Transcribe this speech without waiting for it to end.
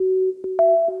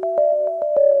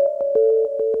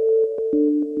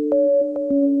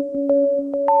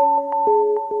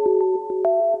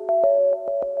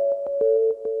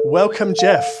Welcome,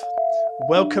 Jeff.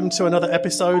 Welcome to another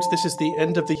episode. This is the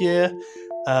end of the year,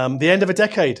 the end of a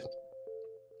decade.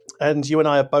 And you and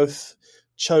I have both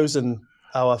chosen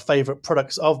our favorite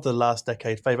products of the last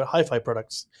decade, favorite hi-fi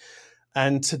products.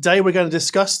 And today we're going to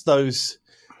discuss those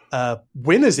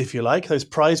winners, if you like, those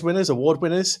prize winners, award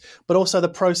winners, but also the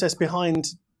process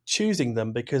behind choosing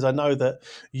them, because I know that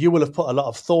you will have put a lot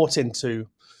of thought into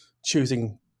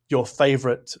choosing your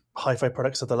favorite hi-fi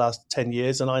products of the last 10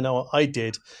 years. And I know I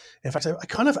did. In fact, I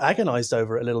kind of agonized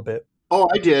over it a little bit. Oh,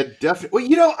 I did. Definitely.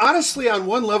 Well, honestly, on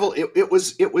one level, it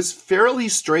was fairly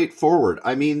straightforward.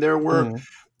 I mean, there were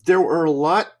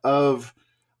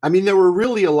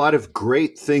really a lot of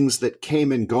great things that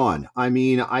came and gone. I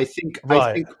mean, I think,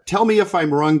 tell me if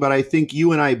I'm wrong, but I think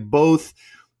you and I both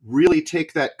really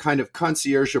take that kind of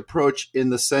concierge approach in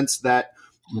the sense that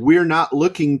we're not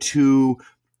looking to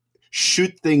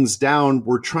shoot things down.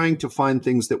 We're trying to find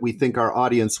things that we think our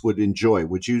audience would enjoy.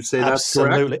 Would you say that's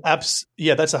correct? Absolutely.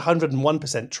 Yeah, that's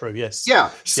 101% true. Yes. Yeah.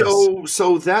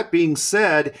 So that being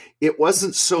said, it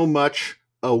wasn't so much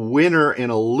a winner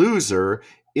and a loser.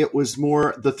 It was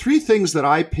more the three things that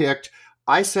I picked.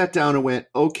 I sat down and went,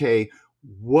 okay,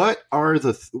 what were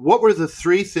the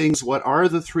three things? What are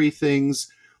the three things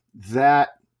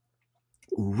that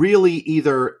really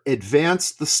either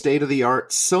advanced the state of the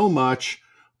art so much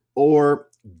or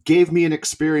gave me an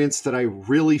experience that I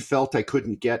really felt I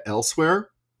couldn't get elsewhere?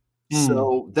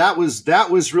 So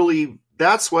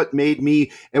that's what made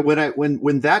me. And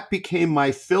when that became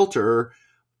my filter,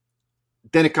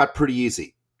 then it got pretty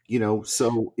easy,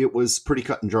 so it was pretty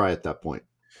cut and dry at that point.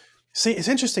 See, it's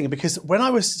interesting because when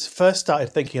I was first started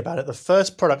thinking about it, the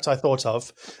first product I thought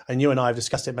of, and you and I have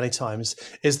discussed it many times,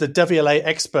 is the WLA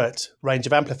Expert range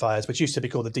of amplifiers, which used to be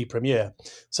called the D Premier.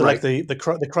 So right. Like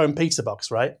the Chrome pizza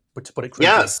box, right? To put it crudely.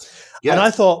 Yes. And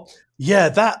I thought, yeah,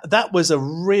 that was a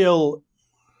real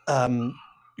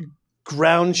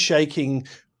ground-shaking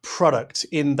product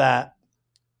in that.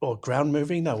 Or ground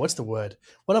moving? No, what's the word?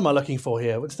 What am I looking for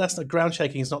here? That's not ground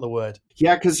shaking. Is not the word.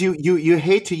 Yeah, because you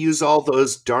hate to use all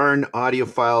those darn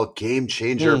audiophile game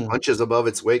changer punches above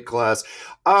its weight class.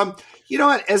 You know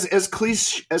what? As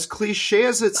cliche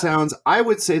as it sounds, I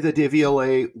would say the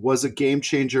DVLA was a game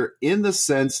changer in the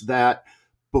sense that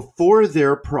before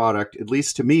their product, at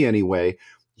least to me anyway,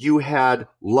 you had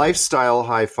lifestyle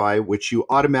hi-fi, which you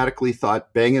automatically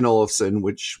thought Bang & Olufsen,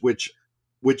 which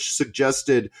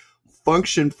suggested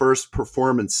function first,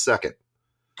 performance second.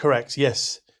 Correct.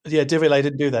 Yes. Yeah. DVLA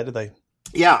didn't do that, did they?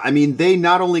 Yeah. I mean, they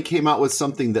not only came out with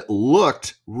something that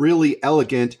looked really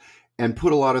elegant and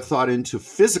put a lot of thought into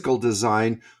physical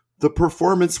design, the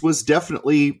performance was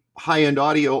definitely high-end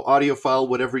audiophile,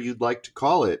 whatever you'd like to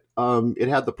call it. It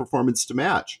had the performance to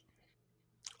match.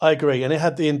 I agree. And it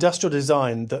had the industrial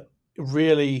design that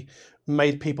really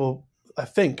made people, I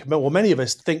think, well, many of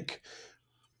us think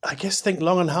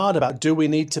long and hard about, do we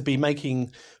need to be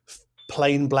making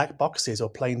plain black boxes or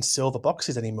plain silver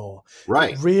boxes anymore?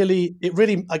 Right. It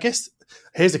really, I guess,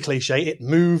 here's a cliche, it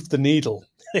moved the needle.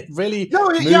 It really it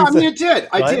did.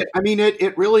 Right? I did. I mean,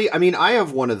 it really, I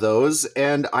have one of those,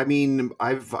 and I mean,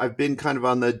 I've been kind of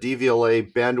on the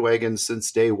DVLA bandwagon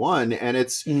since day one, and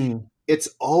it's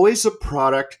always a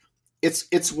product.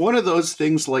 It's one of those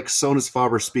things like Sonus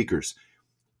Faber speakers.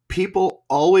 People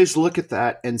always look at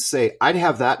that and say, I'd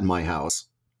have that in my house.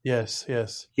 Yes,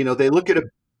 yes. They look at a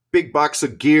big box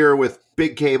of gear with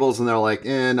big cables and they're like,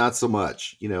 not so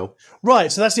much, Right.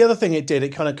 So that's the other thing it did. It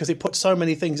kind of, because it put so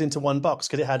many things into one box,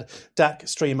 because it had DAC,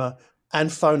 streamer, and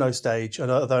phono stage,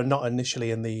 although not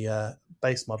initially in the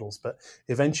base models, but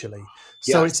eventually.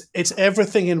 So it's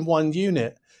everything in one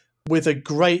unit with a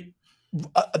great,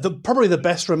 probably the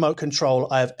best remote control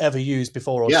I have ever used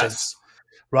before or since.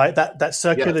 Right, that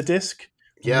circular disc,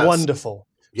 wonderful.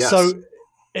 Yes. So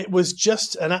it was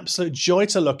just an absolute joy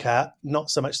to look at, not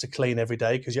so much to clean every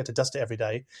day because you had to dust it every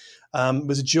day. It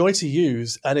was a joy to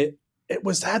use, and it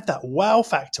had that wow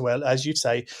factor where, as you'd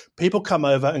say, people come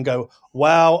over and go,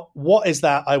 "Wow, what is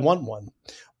that? I want one."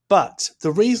 But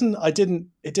the reason it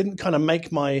didn't kind of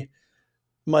make my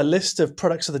list of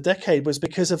products of the decade was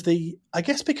because of the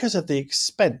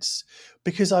expense,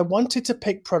 because I wanted to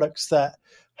pick products that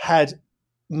had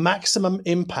maximum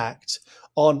impact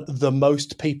on the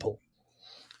most people.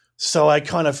 So I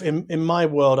kind of, in my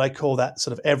world, I call that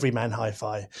sort of everyman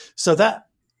hi-fi. So that,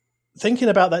 thinking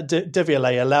about that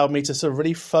DVLA allowed me to sort of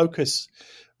really focus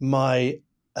my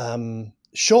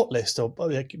short list, or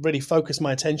really focus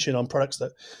my attention on products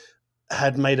that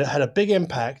had a big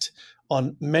impact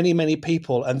on many, many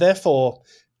people, and therefore,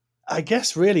 I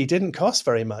guess really didn't cost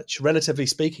very much, relatively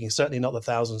speaking, certainly not the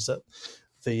thousands that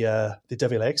the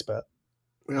WLA Expert.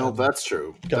 Well, that's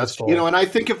true. goes for. And I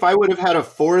think if I would have had a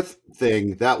fourth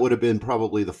thing, that would have been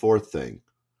probably the fourth thing.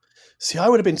 See, I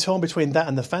would have been torn between that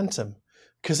and the Phantom.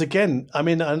 Because again, I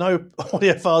mean, I know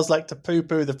audiophiles like to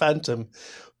poo-poo the Phantom,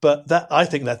 but I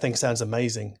think that thing sounds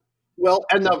amazing. Well,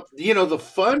 and the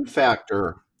fun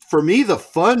factor, for me, the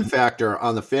fun factor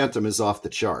on the Phantom is off the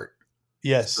chart.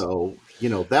 Yes. So,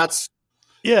 that's...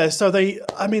 Yeah, so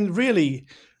DeViollet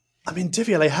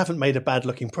haven't made a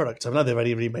bad-looking product. I know they've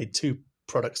only really made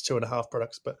 2.5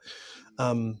 products, but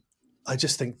I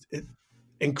just think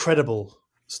incredible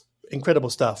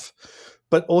stuff,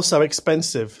 but also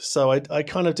expensive. So I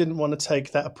kind of didn't want to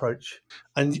take that approach.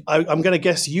 And I'm going to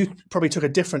guess you probably took a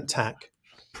different tack.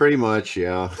 Pretty much,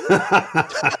 yeah.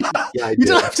 Yeah, you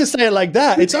don't have to say it like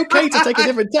that. It's okay to take a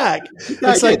different tack.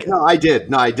 It's I did.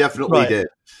 No, I definitely did.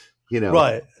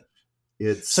 Right.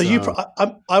 It's so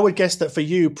I would guess that for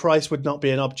you, price would not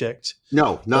be an object.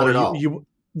 No, not at all.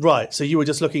 Right. So you were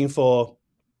just looking for.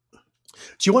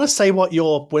 Do you want to say what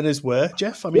your winners were,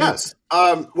 Jeff? I mean, yes.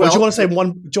 Well, do you want to say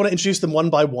one? Do you want to introduce them one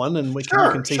by one, and we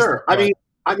can tease sure. Them?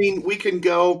 I mean, we can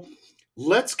go.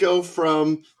 Let's go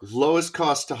from lowest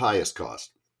cost to highest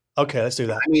cost. Okay, let's do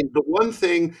that. I mean, the one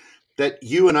thing that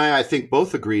you and I think,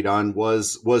 both agreed on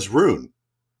was Roon.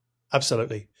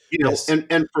 Absolutely. Yes.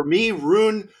 And for me,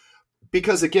 Roon,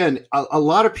 because again, a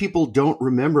lot of people don't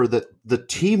remember that the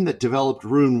team that developed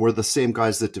Roon were the same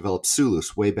guys that developed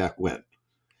Sulus way back when.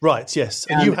 Right. Yes.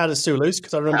 And you had a Sulus,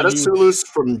 because I remember had a Sulus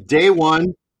from day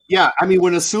one. Yeah, I mean,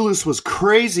 when a Sulus was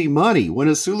crazy money,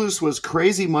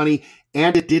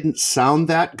 and it didn't sound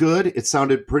that good, it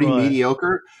sounded pretty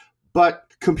mediocre. But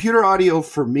computer audio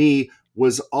for me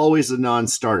was always a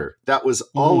non-starter. That was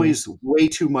always way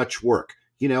too much work.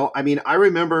 I mean, I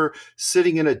remember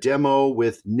sitting in a demo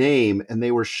with Name, and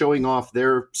they were showing off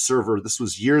their server. This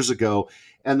was years ago.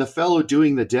 And the fellow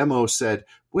doing the demo said,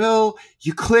 well,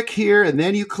 you click here, and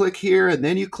then you click here, and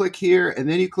then you click here, and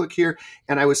then you click here.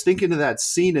 And I was thinking of that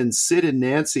scene in Sid and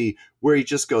Nancy where he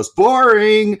just goes,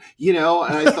 boring, and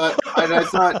I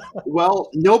thought, well,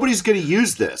 nobody's going to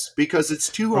use this because it's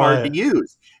too hard to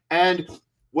use. And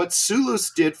what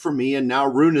Sulus did for me, and now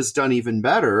Roon has done even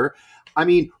better. I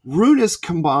mean, Roon has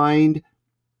combined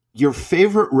your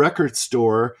favorite record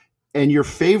store and your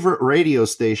favorite radio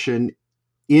station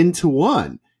into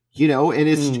one, and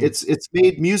it's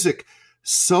made music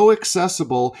so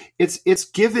accessible. It's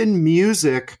given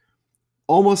music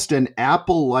almost an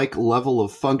Apple-like level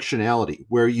of functionality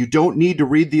where you don't need to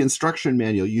read the instruction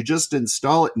manual. You just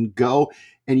install it and go,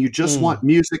 and you just want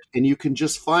music and you can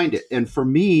just find it. And for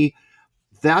me,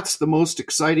 that's the most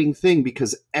exciting thing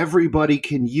because everybody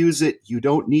can use it. You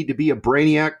don't need to be a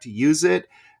brainiac to use it.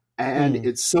 And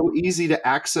it's so easy to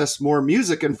access more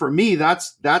music. And for me,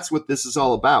 that's what this is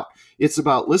all about. It's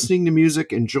about listening to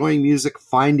music, enjoying music,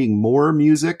 finding more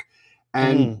music.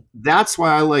 And that's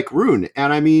why I like Roon.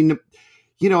 And I mean,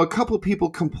 a couple of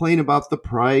people complain about the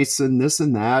price and this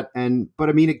and that. But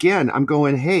I mean, again, I'm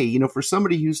going, hey, for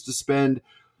somebody who used to spend,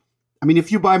 I mean,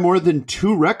 if you buy more than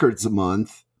 2 records a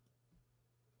month,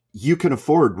 you can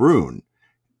afford Roon.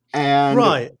 And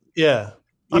right. Yeah.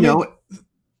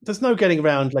 There's no getting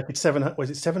around, like, it's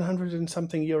 700 and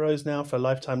something euros now for a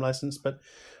lifetime license. But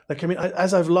like, I mean,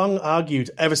 as I've long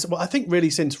argued I think really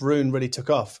since Roon really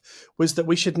took off, was that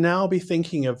we should now be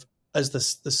thinking of as the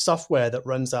software that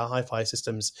runs our hi-fi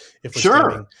systems, if we're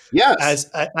streaming,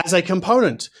 as a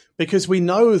component, because we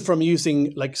know from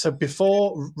using, like, so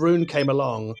before Roon came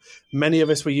along, many of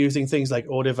us were using things like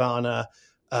Audirvana,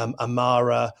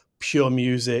 Amara, Pure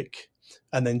Music,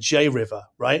 and then JRiver,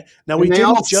 right? Now we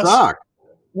didn't just suck.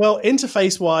 Well,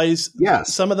 interface-wise,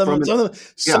 yes, some of them have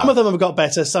got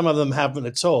better, some of them haven't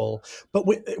at all. But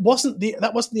that wasn't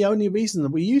the only reason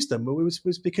that we used them. It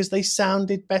was because they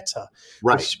sounded better,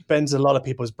 right? Which bends a lot of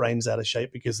people's brains out of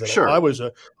shape because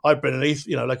I've been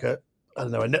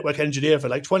a network engineer for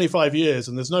like 25 years,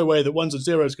 and there's no way that ones and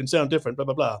zeros can sound different. Blah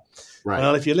blah blah. Right.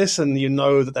 Well, if you listen, you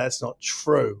know that that's not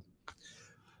true.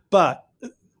 But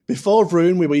before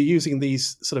Roon, we were using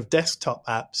these sort of desktop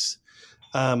apps.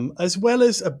 As well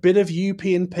as a bit of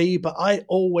UP&P, but I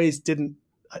always didn't.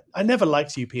 I never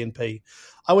liked UP&P.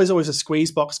 I was always a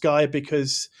Squeezebox guy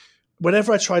because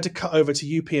whenever I tried to cut over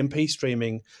to UP&P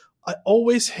streaming, I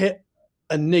always hit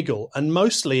a niggle, and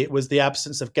mostly it was the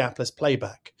absence of gapless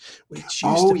playback, which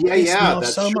used to piss me off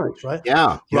so much, right?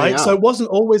 Yeah. So it wasn't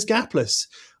always gapless,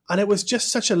 and it was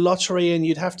just such a lottery, and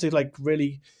you'd have to like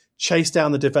really chase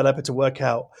down the developer to work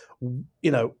out,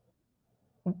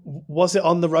 was it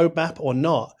on the roadmap or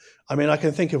not? I mean, I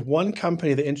can think of one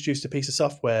company that introduced a piece of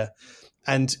software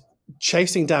and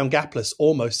chasing down gapless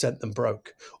almost sent them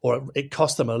broke, or it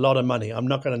cost them a lot of money. I'm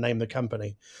not going to name the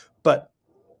company, but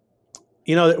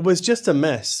It was just a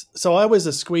mess. So I was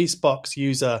a Squeezebox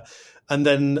user, and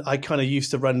then I kind of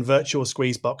used to run virtual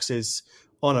Squeezeboxes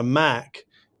on a Mac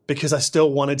because I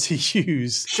still wanted to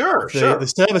use Sure, the sure.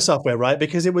 server software, right?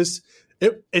 Because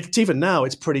it's even now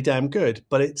it's pretty damn good,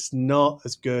 but it's not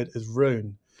as good as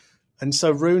Roon. And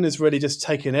so Roon has really just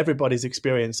taken everybody's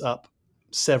experience up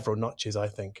several notches, I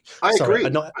think. I Sorry, agree.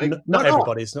 not No, not no,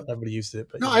 everybody's not everybody uses it,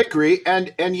 but no, I agree.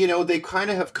 And they kind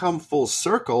of have come full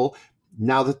circle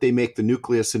now that they make the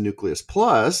Nucleus and Nucleus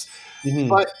Plus. Mhm.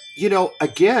 But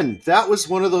again, that was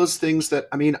one of those things that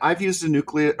I've used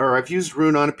I've used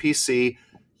Roon on a PC,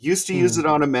 used to use Mm. it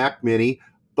on a Mac Mini,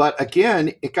 but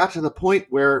again, it got to the point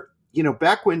where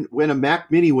back when a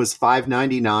Mac Mini was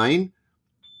 $599,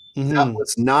 that Mhm.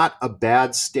 was not a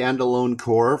bad standalone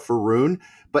core for Roon.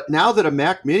 But now that a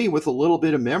Mac Mini with a little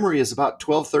bit of memory is about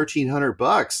 1,200-1,300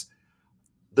 bucks,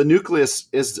 the Nucleus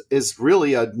is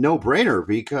really a no-brainer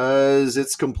because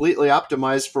it's completely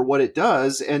optimized for what it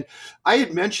does. And I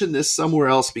had mentioned this somewhere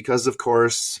else because, of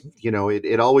course,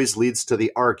 it always leads to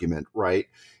the argument, right?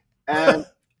 And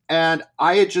and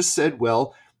I had just said,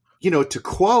 well, to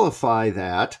qualify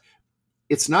that,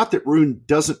 it's not that Roon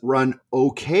doesn't run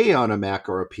okay on a Mac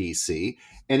or a PC.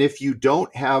 And if you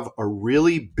don't have a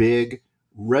really big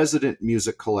resident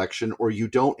music collection, or you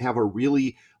don't have a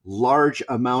really large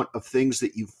amount of things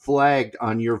that you flagged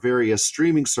on your various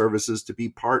streaming services to be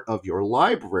part of your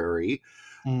library,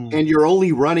 Mm. and you're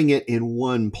only running it in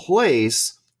one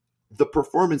place, the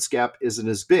performance gap isn't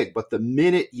as big. But the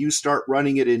minute you start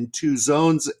running it in two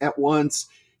zones at once,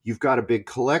 you've got a big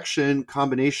collection,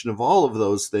 combination of all of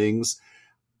those things.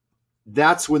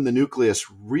 That's when the Nucleus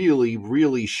really,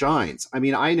 really shines.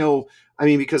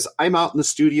 Because I'm out in the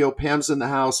studio, Pam's in the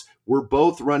house, we're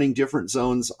both running different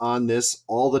zones on this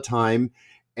all the time.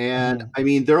 And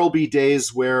Mhm. there'll be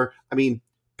days where,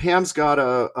 Pam's got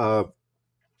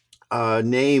a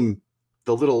name,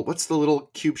 what's the little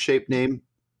cube shaped name?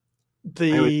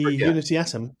 The I always forget. Unity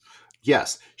Atom.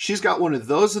 Yes, she's got one of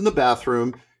those in the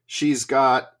bathroom. She's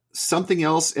got something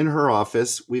else in her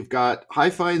office. We've got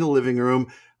hi-fi in the living room.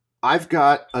 I've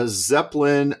got a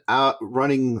Zeppelin out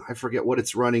running. I forget what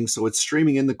it's running, so it's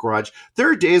streaming in the garage. There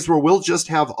are days where we'll just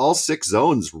have all 6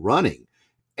 zones running,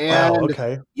 Wow. and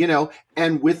Okay.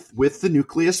 and with the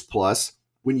Nucleus Plus,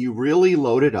 when you really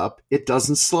load it up, it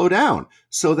doesn't slow down.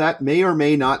 So that may or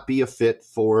may not be a fit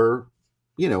for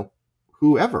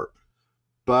whoever.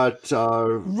 But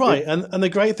Right, and the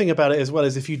great thing about it as well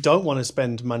is if you don't want to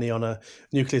spend money on a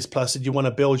Nucleus Plus and you want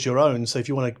to build your own, so if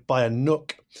you want to buy a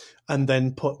NUC and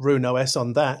then put Roon OS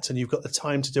on that, and you've got the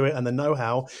time to do it and the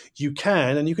know-how, you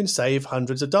can, and you can save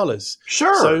hundreds of dollars.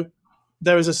 sure, So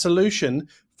there is a solution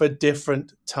for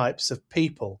different types of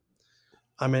people.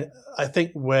 I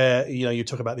think where you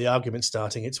talk about the argument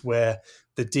starting, it's where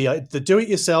the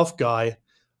do-it-yourself guy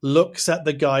looks at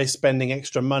the guy spending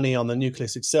extra money on the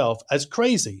Nucleus itself as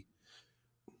crazy.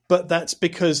 But that's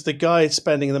because the guy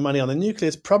spending the money on the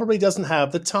Nucleus probably doesn't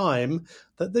have the time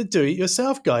that the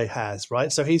do-it-yourself guy has,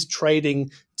 right? So he's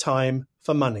trading time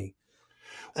for money.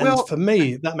 And well, for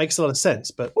me, that makes a lot of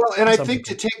sense. But and for I some think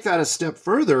to people, take that a step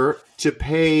further, to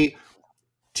pay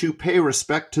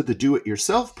respect to the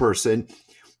do-it-yourself person,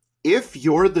 if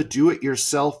you're the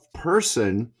do-it-yourself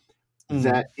person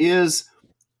that is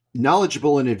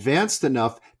knowledgeable and advanced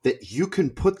enough that you can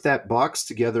put that box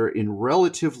together in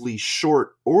relatively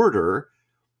short order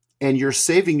and you're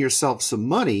saving yourself some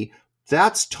money,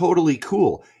 that's totally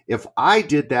cool. If I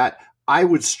did that, I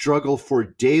would struggle for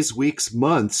days, weeks,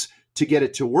 months to get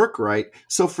it to work right.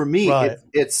 So for me, right.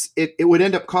 it would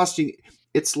end up costing.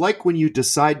 It's like when you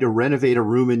decide to renovate a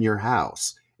room in your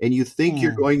house and you think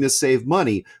you're Mm. going to save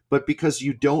money, but because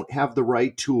you don't have the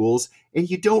right tools and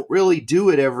you don't really do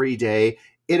it every day,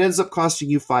 it ends up costing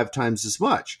you 5 times as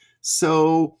much.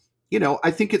 So,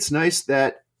 I think it's nice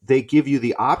that they give you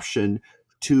the option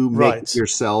to make it Right.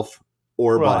 yourself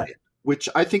or buy Right. it, which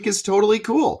I think is totally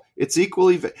cool. It's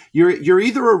equally, you're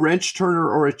either a wrench turner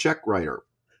or a check writer.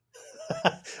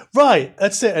 Right.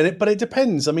 That's it. But it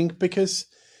depends. Because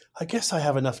I guess I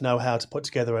have enough know-how to put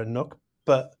together a NUC,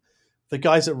 but the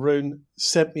guys at Roon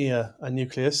sent me a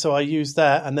Nucleus, so I use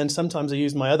that, and then sometimes I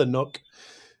use my other NUC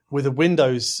with a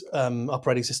Windows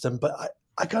operating system. But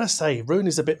I gotta say, Roon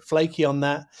is a bit flaky on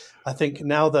that. I think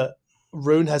now that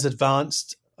Roon has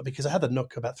advanced, because I had the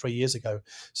NUC about 3 years ago,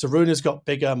 so Roon has got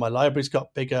bigger, my library's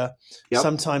got bigger. Yep.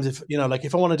 Sometimes if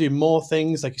if I want to do more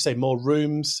things, like you say, more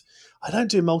rooms, I don't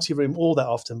do multi-room all that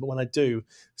often, but when I do,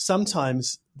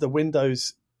 sometimes the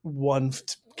Windows one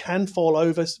can fall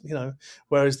over,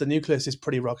 whereas the Nucleus is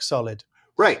pretty rock solid.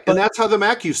 Right. But And that's how the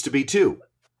Mac used to be too.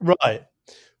 right.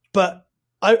 But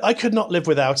I could not live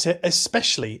without it,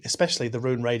 especially the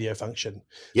Roon radio function.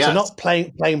 Yes. So not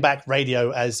playing back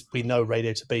radio as we know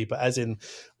radio to be, but as in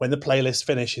when the playlist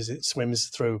finishes, it swims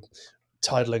through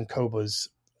Tidal and Qobuz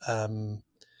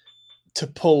to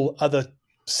pull other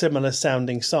similar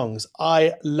sounding songs.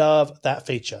 I love that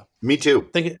feature. Me too.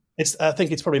 I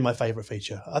think it's probably my favorite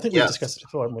feature. I think we've discussed it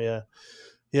before, haven't we?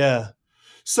 Yeah.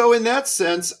 So in that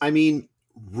sense, I mean,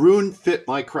 Roon fit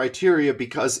my criteria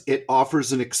because it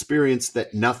offers an experience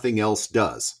that nothing else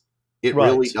does. It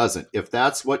really doesn't. If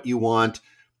that's what you want,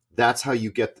 that's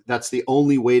the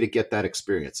only way to get that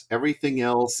experience. Everything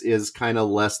else is kind of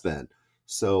less than.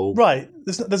 So right.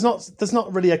 There's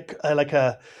not really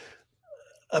a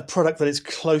product that is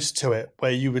close to it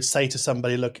where you would say to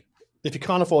somebody, look, if you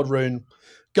can't afford Roon,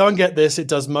 go and get this. It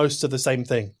does most of the same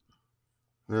thing.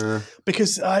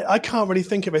 Because I can't really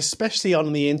think of it, especially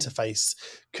on the interface,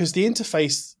 because the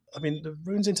interface, I mean, the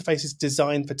Roon's interface is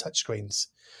designed for touchscreens.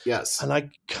 Yes. And I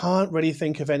can't really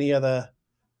think of any other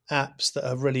apps that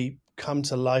have really come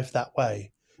to life that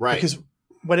way. Right. Because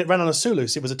when it ran on a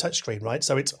Sulus, it was a touchscreen, right?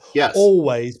 So it's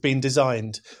always been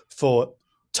designed for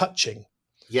touching.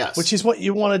 Yes, which is what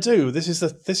you want to do. This is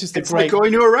the it's great. Like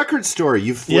going to a record store.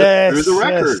 You flip through the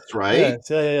records, right?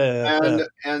 Yeah.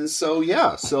 And so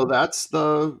so that's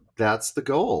the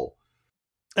goal.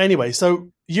 Anyway,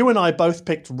 so you and I both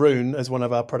picked Roon as one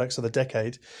of our products of the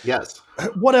decade. Yes.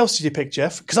 What else did you pick,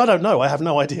 Jeff? Because I don't know. I have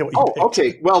no idea what you picked.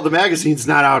 Okay. Well, the magazine's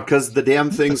not out because the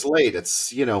damn thing's late.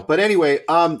 It's But anyway,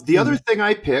 the other thing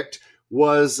I picked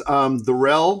was the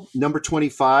REL number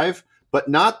 25, but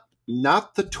not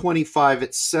the 25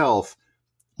 itself,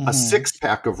 a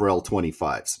 6-pack of REL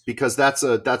 25s, because that's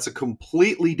a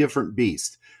completely different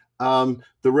beast. The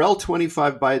REL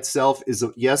 25 by itself it's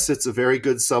a very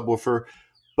good subwoofer,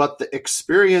 but the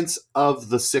experience of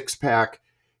the 6-pack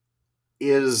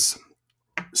is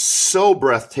so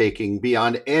breathtaking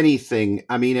beyond anything.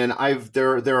 I mean, and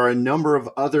there are a number of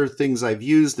other things I've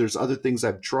used. There's other things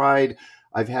I've tried.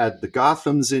 I've had the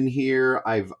Gothams in here.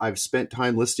 I've spent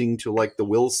time listening to like the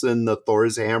Wilson, the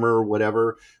Thor's Hammer, or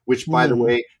whatever, which by the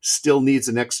way still needs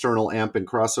an external amp and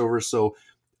crossover. So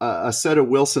a set of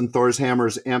Wilson Thor's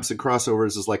Hammers, amps and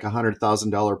crossovers is like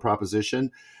 $100,000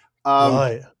 proposition.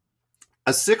 Right.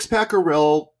 A 6-pack of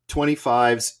REL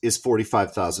 25s is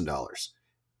 $45,000.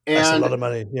 That's a lot of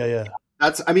money. Yeah.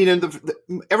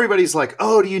 Everybody's like,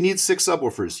 oh, do you need 6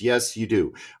 subwoofers? Yes, you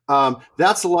do.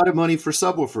 That's a lot of money for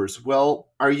subwoofers. Well,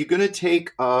 are you going to take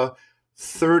a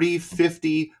 $30,000,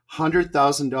 $50,000,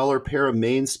 $100,000 pair of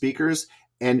main speakers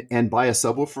and buy a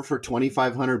subwoofer for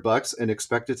 $2,500 and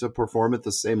expect it to perform at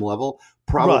the same level?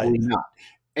 Probably not.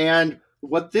 And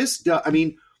what this does, I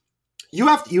mean, you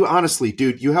honestly,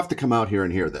 dude, you have to come out here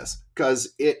and hear this,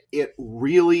 because it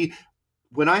really.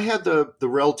 When I had the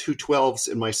REL 212s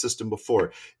in my system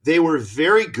before, they were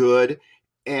very good.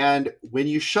 And when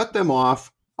you shut them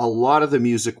off, a lot of the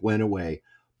music went away.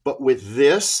 But with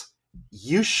this,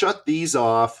 you shut these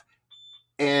off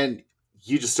and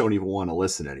you just don't even want to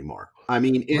listen anymore. I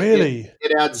mean,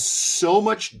 it adds so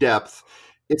much depth.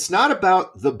 It's not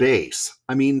about the bass.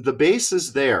 I mean, the bass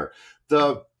is there.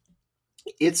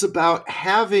 It's about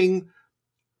having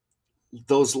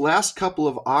those last couple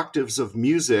of octaves of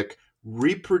music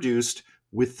reproduced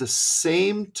with the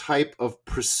same type of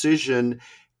precision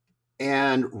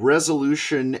and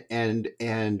resolution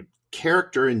and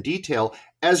character and detail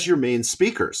as your main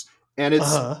speakers. And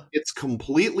it's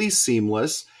completely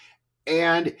seamless.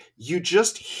 And you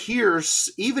just hear,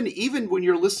 even when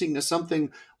you're listening to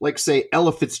something like, say,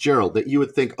 Ella Fitzgerald, that you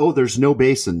would think, oh, there's no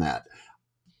bass in that.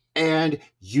 And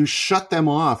you shut them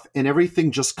off and everything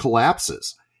just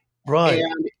collapses. Right.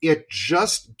 And it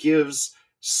just gives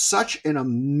such an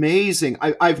amazing,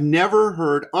 I've never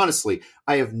heard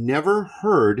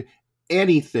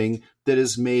anything that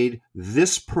has made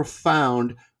this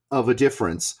profound of a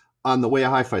difference on the way a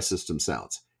hi-fi system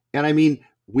sounds. And I mean,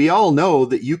 we all know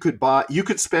that you could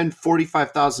spend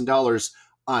 $45,000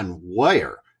 on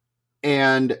wire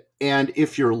and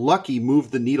if you're lucky, move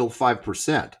the needle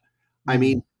 5%. I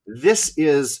mean, this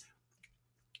is,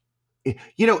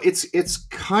 it's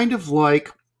kind of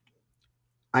like,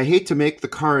 I hate to make the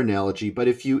car analogy, but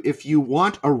if you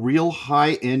want a real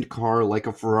high-end car like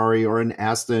a Ferrari or an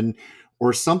Aston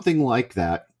or something like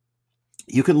that,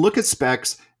 you can look at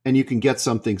specs and you can get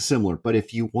something similar. But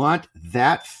if you want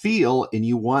that feel and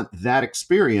you want that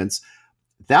experience,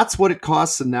 that's what it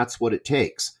costs and that's what it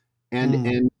takes.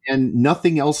 And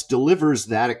nothing else delivers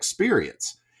that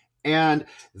experience. And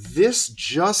this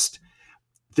just,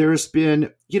 there's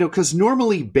been, because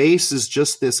normally bass is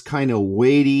just this kind of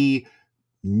weighty,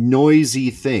 noisy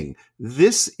thing.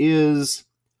 This is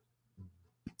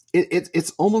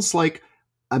it's almost like,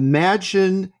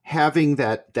 imagine having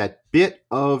that bit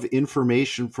of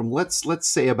information from let's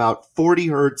say about 40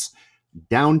 hertz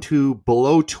down to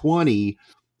below 20,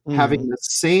 having the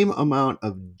same amount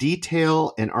of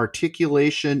detail and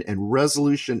articulation and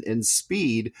resolution and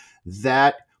speed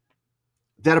that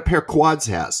a pair of quads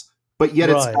has, but yet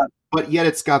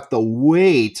it's got the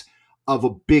weight of a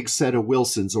big set of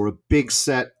Wilsons or a big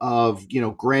set of,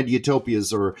 Grand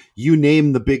Utopias, or you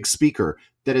name the big speaker,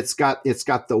 that it's got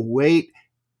the weight,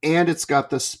 and it's got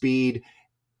the speed,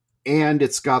 and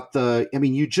it's got the,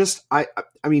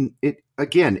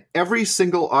 again, every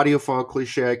single audiophile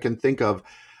cliche I can think of.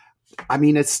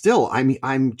 It's still,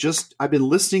 I've been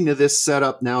listening to this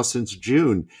setup now since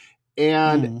June,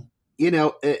 and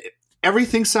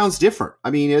everything sounds different.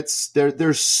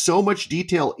 There's so much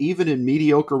detail, even in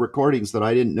mediocre recordings, that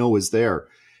I didn't know was there.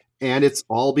 And it's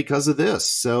all because of this.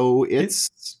 So is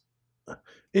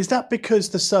that because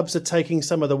the subs are taking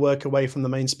some of the work away from the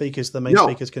main speakers? The main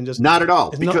speakers can just... Not at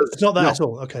all. It's not that at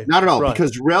all. Okay. Not at all. Right.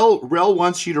 Because Rel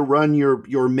wants you to run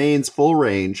your mains full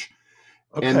range.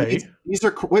 Okay. And these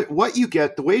are what you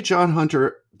get. The way John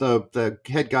Hunter, the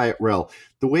head guy at Rel,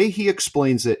 the way he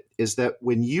explains it is that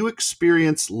when you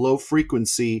experience low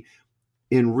frequency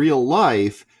in real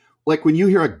life, like when you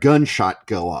hear a gunshot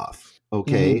go off,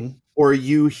 okay, or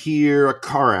you hear a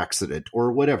car accident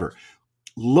or whatever,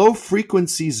 low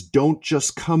frequencies don't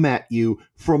just come at you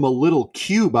from a little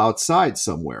cube outside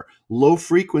somewhere. Low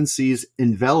frequencies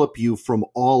envelop you from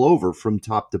all over, from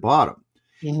top to bottom.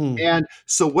 And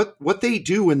so what they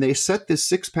do when they set this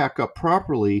 6-pack up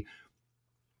properly,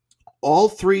 all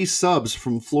 3 subs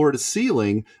from floor to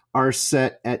ceiling are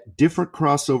set at different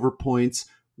crossover points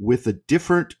with a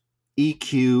different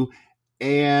EQ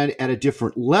and at a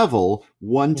different level,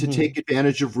 one to take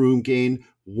advantage of room gain,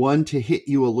 one to hit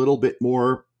you a little bit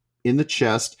more in the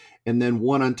chest, and then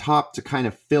one on top to kind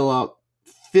of fill out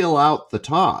the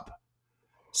top.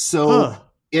 So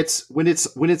it's when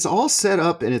it's all set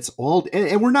up, and it's all,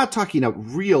 and we're not talking a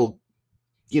real,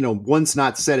 one's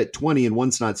not set at 20 and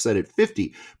one's not set at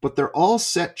 50, but they're all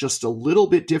set just a little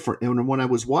bit different. And when I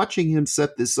was watching him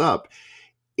set this up,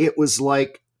 it was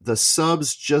like the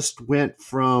subs just went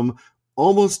from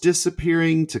almost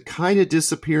disappearing to kind of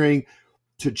disappearing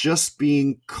to just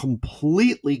being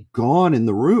completely gone in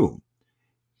the room.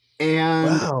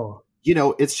 And,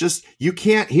 it's just, you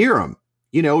can't hear them.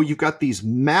 You've got these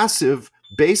massive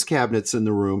bass cabinets in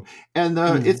the room, and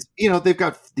it's, they've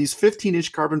got these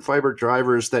 15-inch carbon fiber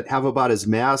drivers that have about as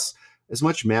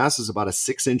much mass as about a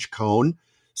 6-inch cone.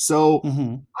 So,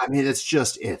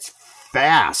 it's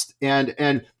fast.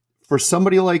 And for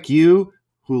somebody like you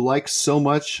who likes so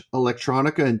much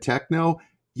electronica and techno,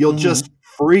 you'll just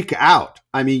freak out.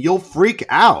 You'll freak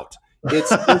out.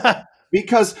 It's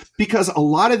because a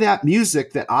lot of that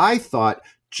music that I thought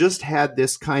just had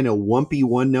this kind of wumpy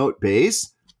one-note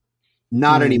bass,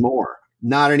 not anymore.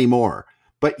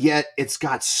 But yet it's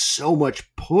got so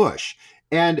much push.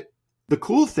 And the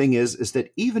cool thing is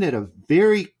that even at a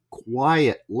very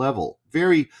quiet level,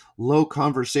 very low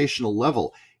conversational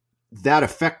level, that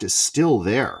effect is still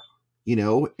there,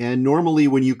 and normally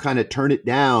when you kind of turn it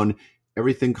down,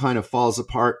 everything kind of falls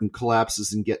apart and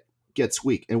collapses and gets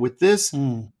weak. And with this,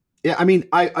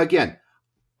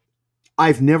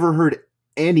 I've never heard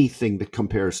anything that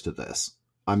compares to this.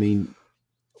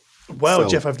 Well,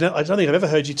 Jeff, I don't think I've ever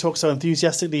heard you talk so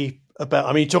enthusiastically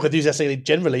about. You talk enthusiastically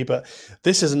generally, but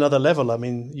this is another level.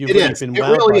 You've really been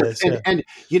wowed by this. And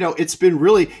it's been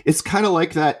really. It's kind of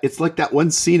like that. It's like that one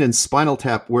scene in Spinal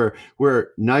Tap where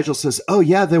Nigel says, "Oh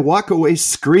yeah, they walk away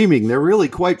screaming. They're really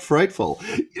quite frightful."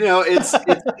 It's.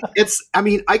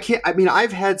 I can't.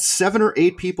 I've had 7 or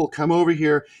 8 people come over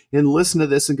here and listen to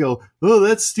this and go, "Oh,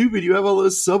 that's stupid. You have all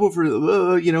those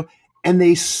subwoofers," and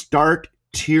they start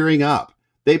tearing up.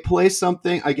 They play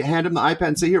something. I hand them the iPad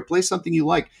and say, "Here, play something you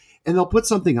like," and they'll put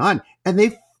something on, and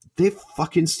they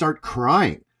fucking start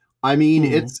crying.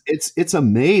 It's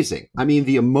amazing.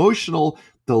 The emotional,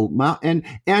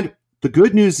 and the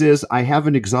good news is I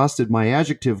haven't exhausted my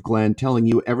adjective gland telling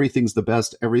you everything's the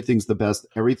best, everything's the best,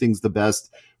 everything's the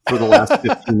best for the last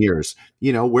 15 years.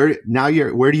 Where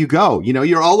do you go?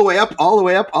 You're all the way up, all the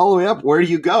way up, all the way up. Where do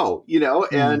you go?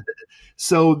 And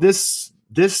so this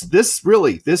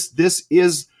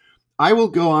is, I will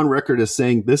go on record as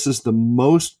saying this is the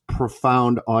most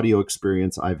profound audio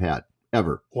experience I've had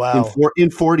ever. Wow. In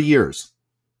 40 years.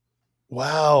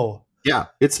 Wow. Yeah,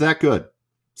 it's that good.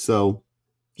 So,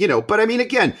 but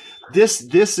again, this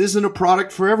isn't a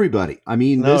product for everybody.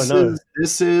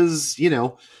 This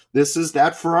is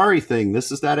that Ferrari thing.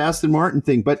 This is that Aston Martin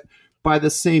thing. But by the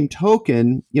same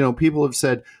token, people have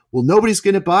said, well, nobody's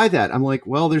going to buy that. I'm like,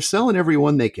 well, they're selling every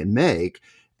one they can make.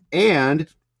 And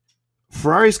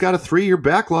Ferrari's got a 3-year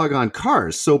backlog on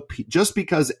cars. So just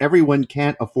because everyone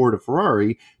can't afford a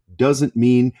Ferrari doesn't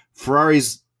mean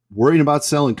Ferrari's worrying about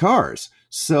selling cars.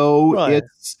 So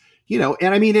it's,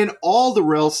 and I mean, in all the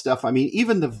rail stuff, I mean,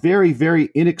 even the very, very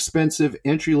inexpensive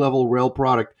entry-level rail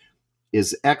product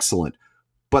is excellent.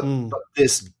 But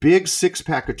this big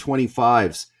 6-pack of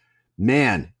 25s,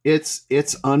 man,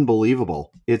 it's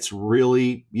unbelievable. It's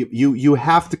really, you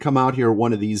have to come out here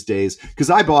one of these days, because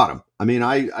I bought them. I mean,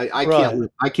 I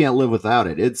can't live without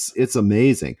it. It's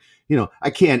amazing. I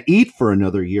can't eat for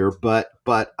another year, but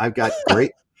I've got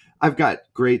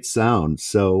great sound.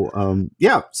 So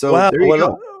so wow, there you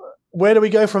go. Where do we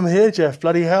go from here, Jeff?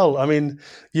 Bloody hell! I mean,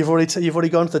 you've already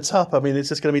gone to the top. I mean, it's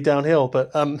just going to be downhill.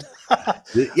 But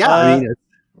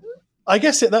I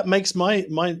guess that makes my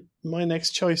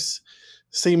next choice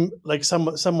seem like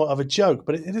somewhat of a joke,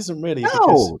 but it isn't really.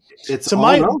 No, it's so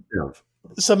relative.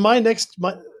 So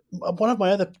one of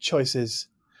my other choices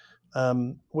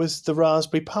was the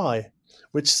Raspberry Pi,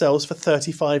 which sells for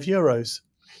 €35.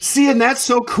 See, and that's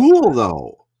so cool,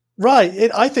 though. Right,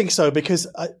 I think so, because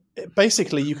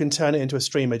basically you can turn it into a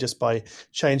streamer just by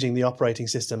changing the operating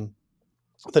system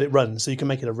that it runs. So you can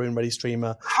make it a room-ready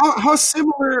streamer. How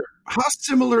similar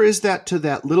is that to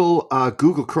that little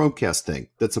Google Chromecast thing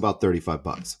that's about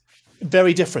 $35?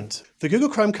 Very different. The Google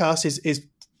Chromecast is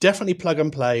definitely plug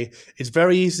and play. It's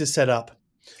very easy to set up.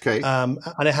 Okay.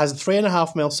 And it has a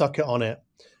 3.5mm socket on it.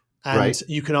 And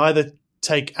you can either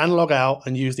take analog out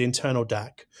and use the internal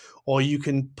DAC, or you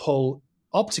can pull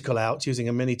optical out using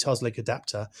a mini Toslink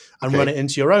adapter and run it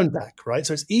into your own DAC, right?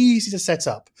 So it's easy to set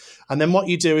up. And then what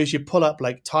you do is you pull up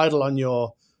like Tidal on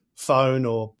your phone,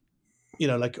 or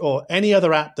or any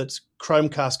other app that's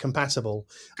Chromecast compatible.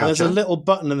 Gotcha. And there's a little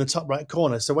button in the top right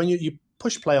corner. So when you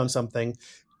push play on something,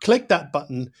 click that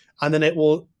button, and then it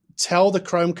will tell the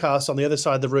Chromecast on the other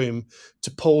side of the room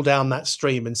to pull down that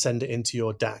stream and send it into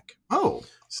your DAC. Oh.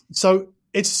 So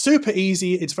it's super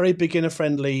easy. It's very beginner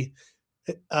friendly.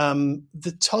 The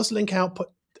Toslink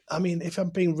output, I mean, if I'm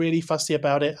being really fussy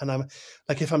about it, and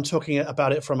if I'm talking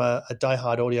about it from a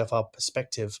diehard audiophile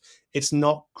perspective, it's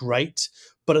not great.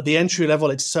 But at the entry level,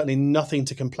 it's certainly nothing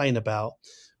to complain about.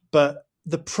 But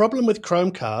the problem with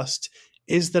Chromecast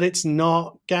is that it's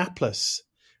not gapless,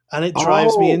 and it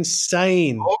drives me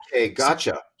insane. Okay,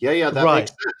 gotcha. Yeah, that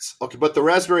makes sense. Okay, but the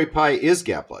Raspberry Pi is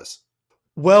gapless.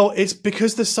 Well, it's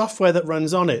because the software that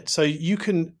runs on it. So you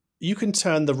can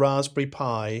turn the Raspberry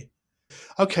Pi.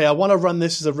 Okay, I want to run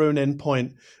this as a Roon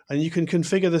endpoint, and you can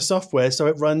configure the software so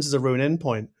it runs as a Roon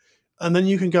endpoint. And then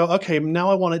you can go, okay, now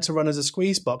I want it to run as a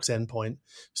Squeezebox endpoint.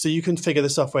 So you configure the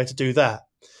software to do that.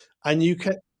 And you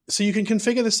can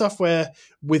configure the software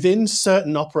within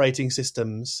certain operating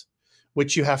systems,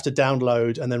 which you have to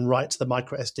download and then write to the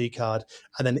micro SD card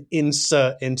and then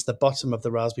insert into the bottom of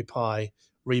the Raspberry Pi,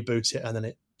 reboot it, and then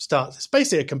it starts. It's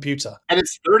basically a computer. And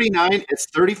it's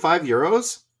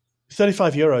 €35?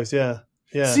 €35,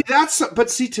 yeah.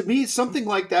 See, to me, something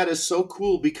like that is so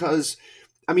cool, because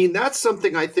I mean, that's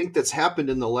something I think that's happened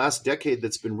in the last decade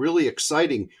that's been really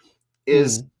exciting,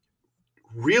 is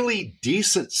really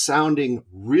decent sounding,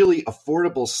 really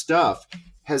affordable stuff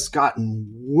has gotten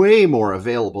way more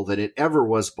available than it ever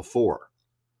was before.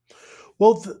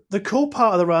 Well, the cool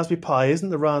part of the Raspberry Pi isn't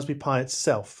the Raspberry Pi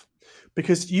itself,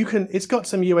 because it's got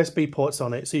some USB ports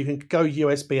on it, so you can go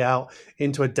USB out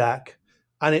into a DAC,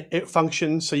 and it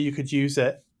functions. So you could use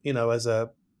it, as a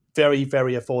very,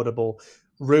 very affordable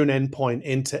Roon endpoint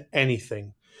into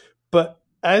anything. But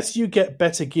as you get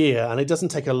better gear, and it doesn't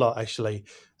take a lot actually,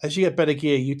 as you get better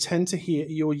gear, you tend to hear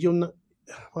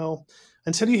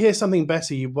until you hear something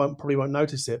better, you probably won't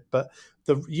notice it. But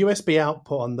the USB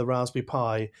output on the Raspberry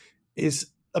Pi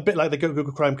is a bit like the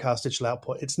Google Chromecast digital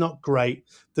output. It's not great.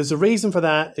 There's a reason for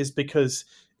that, is because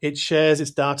it shares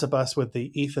its data bus with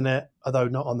the Ethernet, although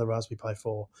not on the Raspberry Pi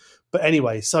 4. But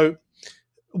anyway, so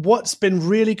what's been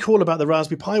really cool about the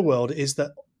Raspberry Pi world is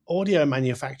that audio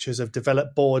manufacturers have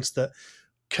developed boards that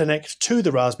connect to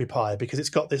the Raspberry Pi, because it's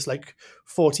got this like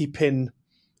 40-pin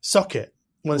socket.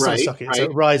 Well, it's not a socket, it's a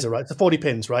riser, right? It's 40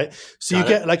 pins, right? So you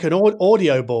get like an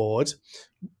audio board,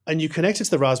 and you connect it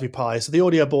to the Raspberry Pi. So the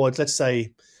audio board, let's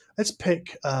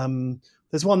pick,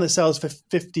 there's one that sells for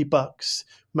 $50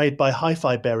 made by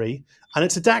Hi-Fi Berry, and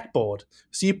it's a DAC board.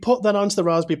 So you put that onto the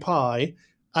Raspberry Pi,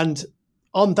 and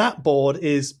on that board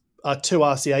is 2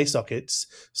 RCA sockets.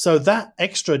 So that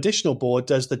extra additional board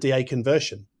does the DA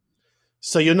conversion.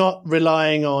 So you're not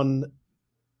relying on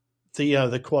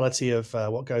the quality of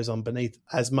what goes on beneath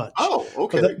as much. Oh,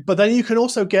 okay. But then you can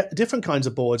also get different kinds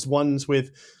of boards, ones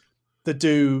that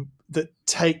do that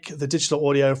take the digital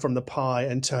audio from the Pi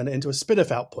and turn it into a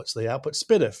SPDIF output. So the output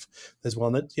SPDIF. There's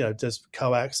one that does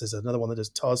coax. There's another one that does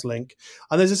Toslink,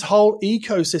 and there's this whole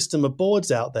ecosystem of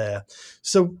boards out there.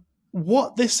 So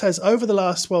what this has over the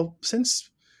last since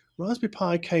Raspberry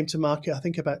Pi came to market, I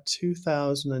think about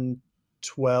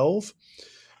 2012.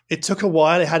 It took a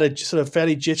while. It had a sort of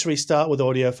fairly jittery start with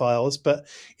audiophiles, but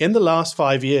in the last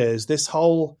 5 years, this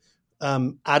whole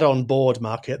add-on board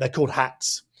market, they're called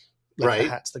hats, like the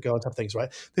hats that go on top of things, right?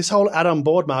 This whole add-on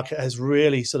board market has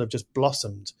really sort of just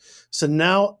blossomed. So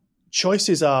now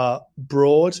choices are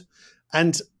broad,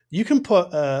 and you can put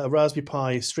a Raspberry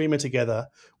Pi streamer together,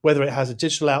 whether it has a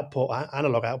digital output or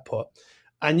analog output,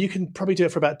 and you can probably do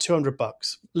it for about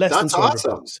 $200, less than $200.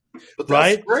 Awesome. But that's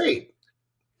right? Great.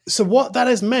 So what that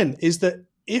has meant is that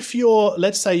if you're,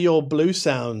 let's say your Blue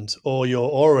Sound or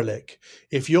your Auralic,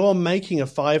 if you're making a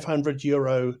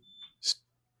 €500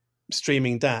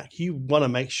 streaming DAC, you want to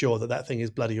make sure that that thing is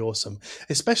bloody awesome,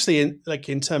 especially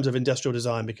in terms of industrial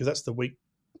design, because that's the weak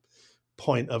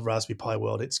point of Raspberry Pi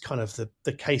world. It's kind of the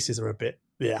cases are a bit.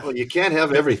 Yeah. Well, you can't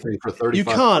have everything for 35. You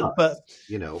can't, bucks,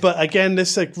 but again,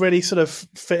 this really sort of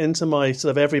fit into my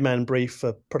sort of everyman brief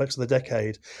for products of the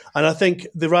decade. And I think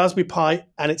the Raspberry Pi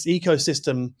and its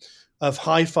ecosystem of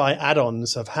hi-fi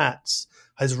add-ons of hats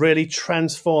has really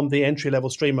transformed the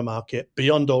entry-level streamer market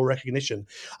beyond all recognition.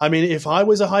 I mean, if I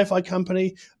was a hi-fi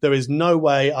company, there is no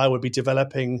way I would be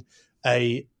developing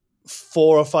a $400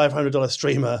 or $500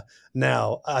 streamer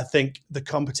now. I think the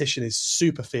competition is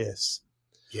super fierce.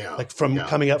 Yeah, like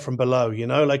coming up from below,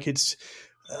 like it's.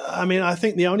 I mean, I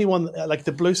think the only one like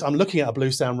the Blue. I'm looking at a Blue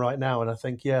Sound right now, and I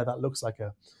think that looks like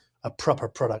a proper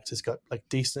product. It's got like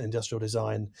decent industrial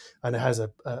design, and it has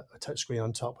a touchscreen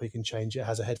on top where you can change it. It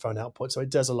has a headphone output, so it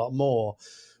does a lot more.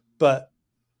 But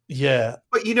yeah,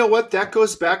 but you know what? That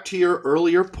goes back to your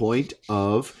earlier point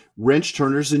of wrench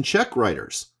turners and check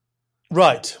writers,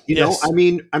 right? You know, I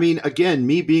mean, again,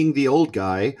 me being the old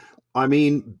guy. I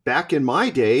mean, back in my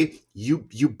day, you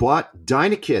bought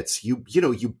Dynakits. You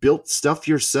built stuff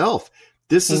yourself.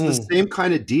 This is the same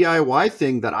kind of DIY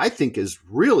thing that I think is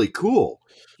really cool.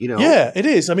 Yeah, it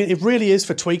is. I mean, it really is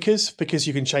for tweakers because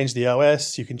you can change the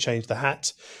OS, you can change the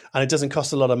hat, and it doesn't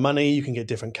cost a lot of money. You can get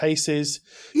different cases.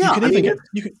 Yeah,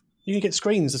 you can get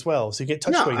screens as well. So you get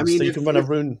touch screens, so you can run a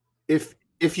Roon.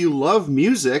 If you love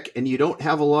music and you don't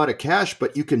have a lot of cash,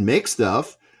 but you can make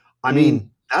stuff, I mean.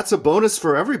 That's a bonus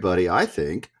for everybody, I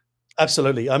think.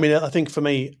 Absolutely. I mean, I think for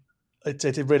me,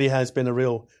 it really has been a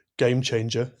real game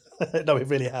changer. No, it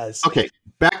really has. Okay,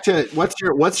 back to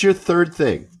what's your third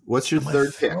thing? What's your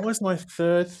third pick? What was my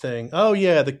third thing? Oh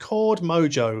yeah, the Chord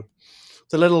Mojo,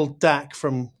 the little DAC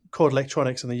from Chord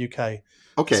Electronics in the UK.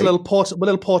 Okay, it's a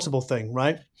little portable thing,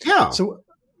 right? Yeah. So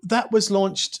that was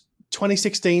launched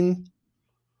 2016.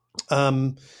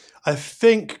 I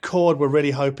think Chord were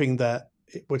really hoping that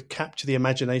it would capture the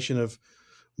imagination of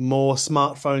more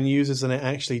smartphone users than it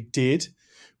actually did,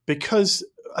 because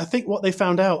I think what they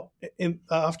found out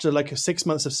after like 6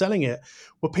 months of selling it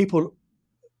were people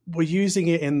were using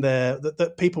it in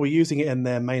that people were using it in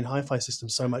their main hi-fi system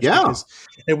so much because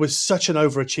it was such an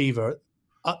overachiever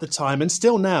at the time, and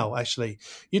still now. Actually,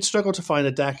 you'd struggle to find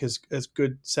a DAC as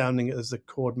good sounding as the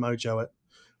Chord Mojo.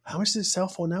 How much does it sell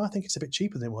for now? I think it's a bit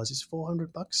cheaper than it was. It's $400.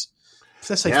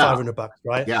 Let's say $500,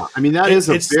 right? Yeah, I mean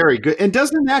it's very good. And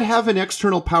doesn't that have an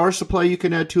external power supply you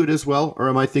can add to it as well, or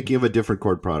am I thinking of a different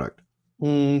Chord product?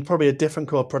 Probably a different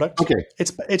Chord product. Okay,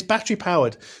 it's battery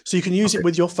powered, so you can use it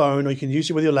with your phone or you can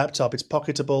use it with your laptop. It's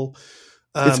pocketable.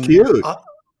 It's cute.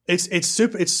 It's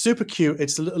super cute.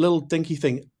 It's a little dinky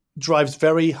thing. Drives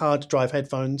very hard to drive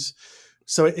headphones,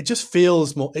 so it just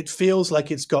feels more. It feels like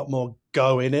it's got more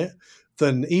go in it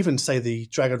than even say the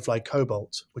Dragonfly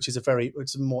Cobalt, which is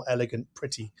it's a more elegant,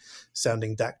 pretty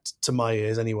sounding DAC to my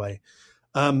ears anyway.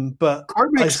 But Chord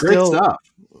makes great stuff.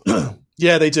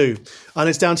 Yeah, they do. And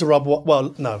it's down to Rob Watts.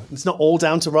 Well, no, it's not all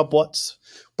down to Rob Watts,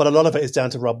 but a lot of it is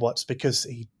down to Rob Watts because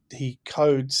he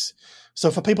codes. So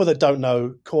for people that don't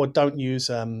know, Chord don't use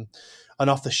an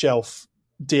off-the-shelf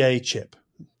DA chip.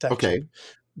 Okay.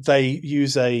 They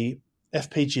use a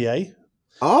FPGA.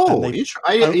 Oh,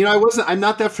 I'm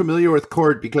not that familiar with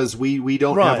Chord because we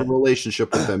don't have a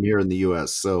relationship with them here in the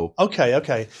US. So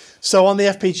okay. So on the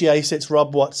FPGA sits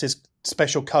Rob Watts'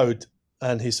 special code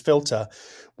and his filter,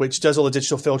 which does all the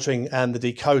digital filtering and the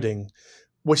decoding,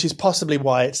 which is possibly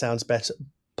why it sounds better.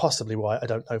 Possibly why, I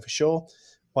don't know for sure,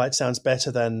 why it sounds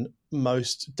better than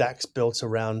most DACs built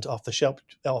around off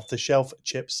the shelf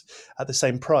chips at the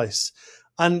same price.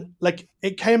 And like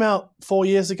it came out 4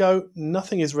 years ago,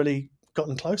 nothing has really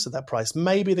gotten close to that price.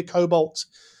 Maybe the Cobalt,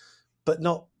 but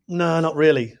not No, not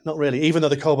really. Not really. Even though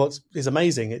the Cobalt is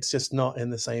amazing, it's just not in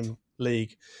the same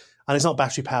league. And it's not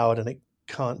battery powered and it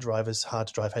can't drive as hard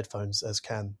to drive headphones as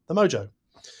can the Mojo.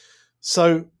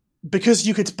 So because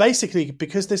you could basically,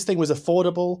 because this thing was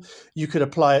affordable, you could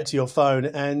apply it to your phone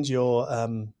and your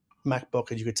MacBook,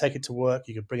 and you could take it to work,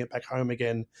 you could bring it back home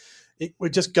again. It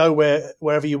would just go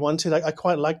wherever you wanted. I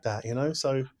quite like that,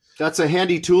 so. That's a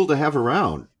handy tool to have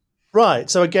around. Right.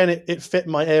 So again, it fit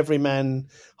my everyman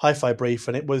hi-fi brief,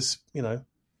 and it was,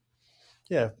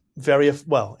 very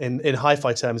well in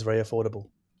hi-fi terms, very affordable.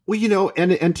 Well,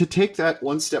 and to take that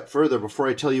one step further before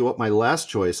I tell you what my last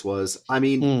choice was, I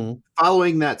mean,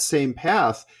 following that same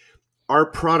path, our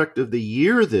product of the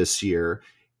year this year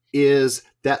is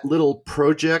that little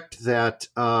project that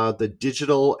the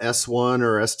digital S1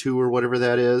 or S2 or whatever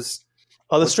that is.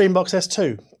 Oh, the Streambox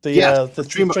S2. The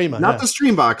streamer. Not the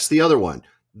Streambox, the other one.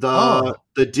 The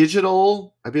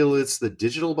digital, I believe it's the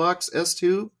Digital Box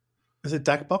S2. Is it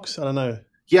DAC box? I don't know.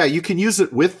 Yeah, you can use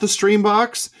it with the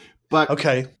Streambox, but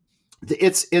okay,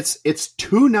 it's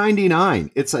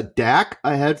 $299. It's a DAC,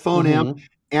 a headphone amp,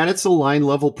 and it's a line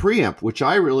level preamp, which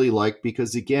I really like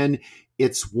because again,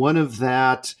 it's one of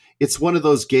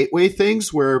those gateway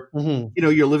things where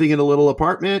you're living in a little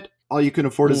apartment, all you can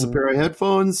afford is a pair of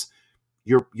headphones.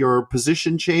 Your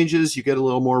position changes, you get a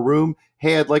little more room.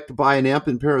 Hey, I'd like to buy an amp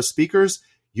and pair of speakers.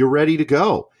 You're ready to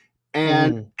go.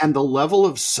 And the level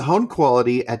of sound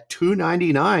quality at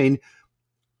 $299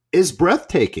 is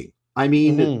breathtaking. I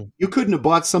mean, you couldn't have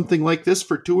bought something like this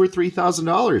for $2,000 or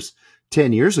 $3,000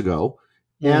 10 years ago.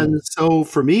 And so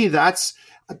for me, that's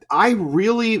why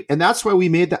we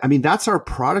made that. I mean, that's our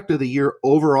product of the year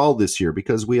overall this year,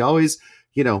 because we always,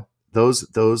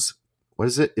 those, what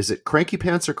is it? Is it Cranky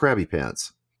Pants or Crabby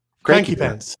Pants? Cranky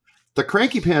Pants. The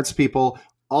Cranky Pants people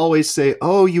always say,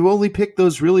 "Oh, you only pick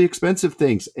those really expensive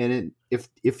things." And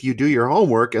if you do your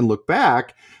homework and look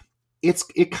back,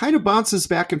 it kind of bounces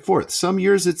back and forth. Some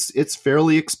years it's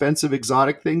fairly expensive,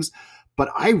 exotic things, but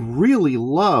I really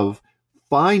love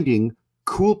finding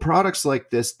cool products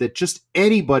like this that just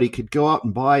anybody could go out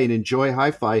and buy and enjoy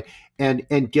hi-fi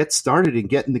and get started and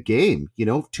get in the game.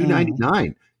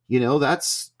 $299.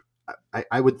 That's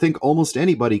I would think almost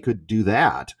anybody could do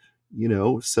that.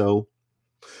 So.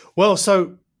 Well,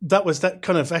 so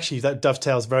that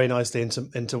dovetails very nicely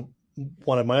into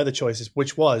one of my other choices,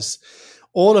 which was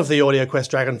all of the AudioQuest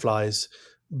Dragonflies,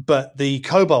 but the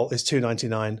Cobalt is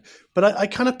 $299. But I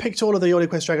kind of picked all of the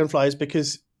AudioQuest Dragonflies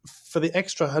because for the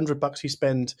extra $100 you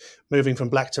spend moving from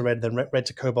black to red, then red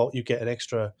to Cobalt, you get an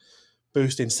extra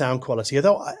boost in sound quality.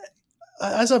 Although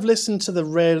as I've listened to the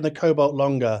red and the Cobalt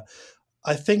longer,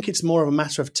 I think it's more of a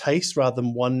matter of taste rather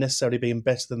than one necessarily being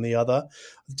better than the other,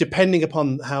 depending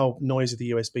upon how noisy the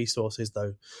USB source is,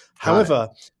 though. However,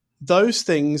 those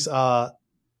things are,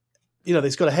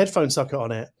 it's got a headphone socket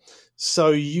on it,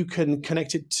 so you can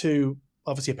connect it to,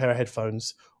 obviously, a pair of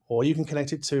headphones, or you can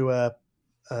connect it to a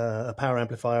power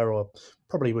amplifier, or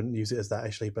probably wouldn't use it as that,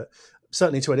 actually, but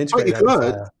certainly to an integrated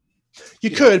amplifier. You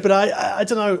could, but I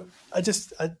don't know.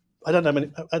 I don't know.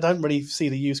 I don't really see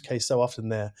the use case so often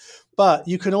there. But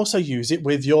you can also use it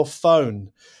with your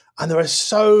phone. And there are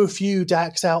so few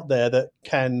DACs out there that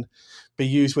can be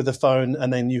used with the phone,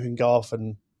 and then you can go off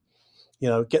and,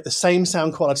 get the same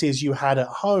sound quality as you had at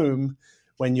home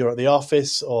when you're at the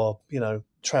office or,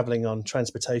 traveling on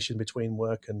transportation between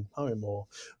work and home or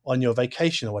on your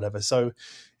vacation or whatever. So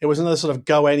it was another sort of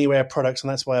go anywhere product, and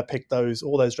that's why I picked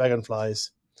all those Dragonflies.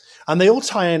 And they all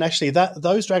tie in, actually,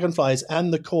 those Dragonflies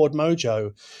and the Chord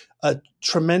Mojo are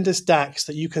tremendous DACs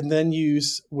that you can then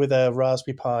use with a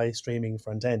Raspberry Pi streaming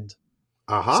front end.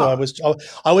 So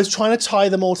I was trying to tie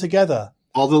them all together.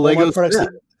 All the Legos fit.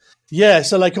 Yeah,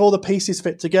 so like all the pieces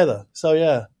fit together. So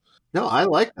yeah. No, I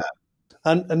like that.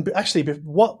 And actually,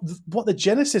 what the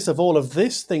genesis of all of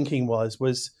this thinking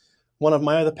was one of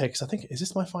my other picks. I think, is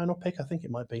this my final pick? I think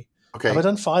it might be. Okay. Have I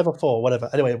done 5 or 4? Whatever.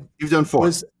 Anyway. You've done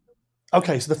 4.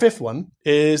 Okay, so the 5th one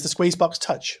is the Squeezebox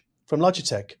Touch from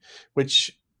Logitech,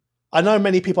 which I know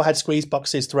many people had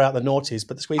Squeezeboxes throughout the noughties,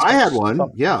 but the Squeezebox... I had one,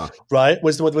 yeah. Right,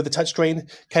 was with the touchscreen,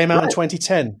 came out in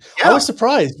 2010. Yeah. I was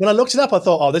surprised. When I looked it up, I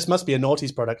thought, oh, this must be a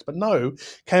noughties product. But no,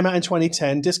 came out in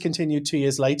 2010, discontinued 2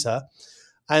 years later.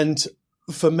 And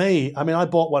for me, I mean, I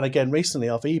bought one again recently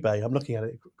off eBay. I'm looking at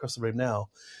it across the room now.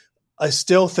 I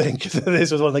still think that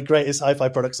this was one of the greatest hi-fi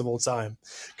products of all time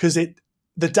because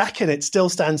the DAC in it still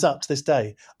stands up to this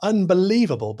day.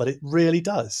 Unbelievable, but it really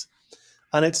does.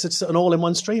 And it's an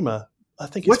all-in-one streamer. I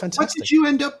think it's fantastic. What did you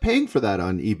end up paying for that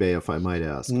on eBay, if I might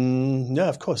ask? Yeah,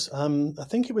 of course. I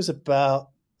think it was about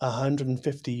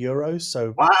 150 euros.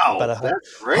 So wow, about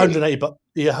that's great.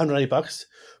 180 bucks.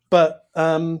 But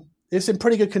it's in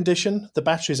pretty good condition. The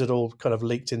batteries had all kind of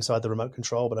leaked inside the remote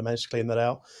control, but I managed to clean that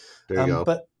out. There you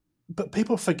go. But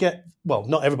people forget, well,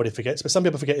 not everybody forgets, but some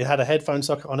people forget it had a headphone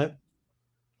socket on it.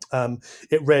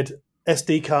 It read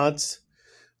SD cards.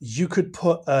 You could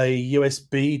put a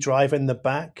USB drive in the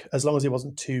back as long as it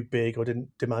wasn't too big or didn't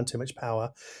demand too much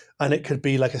power. And it could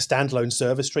be like a standalone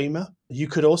server streamer. You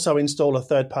could also install a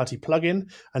third-party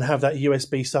plugin and have that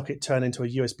USB socket turn into a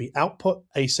USB output,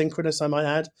 asynchronous, I might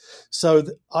add. So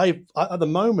at the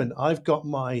moment, I've got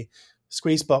my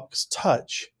Squeezebox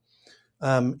Touch.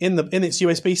 In its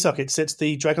USB socket sits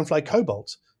the Dragonfly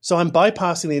Cobalt. So I'm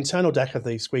bypassing the internal deck of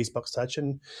the Squeezebox Touch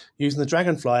and using the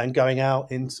Dragonfly and going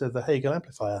out into the Hegel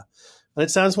amplifier. And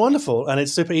it sounds wonderful, and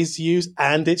it's super easy to use,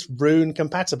 and it's Roon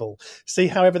compatible. See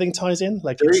how everything ties in?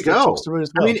 Like there you go. Talks to Roon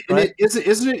as well, I mean, right?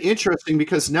 Isn't it interesting?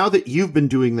 Because now that you've been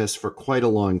doing this for quite a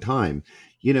long time,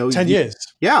 10 years.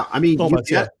 Yeah, I mean, almost,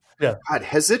 yeah. God,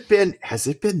 has it been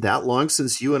that long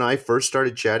since you and I first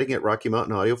started chatting at Rocky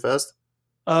Mountain Audio Fest?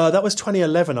 That was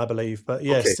 2011, I believe. But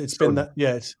yes, okay, it's been that.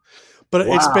 Yes. But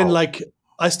wow. It's been like,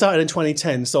 I started in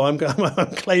 2010, so I'm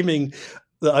claiming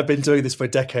that I've been doing this for a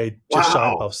decade. Just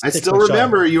shy of, I still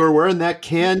remember you were wearing that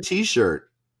Can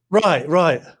T-shirt. Right.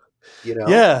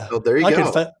 Yeah. So there you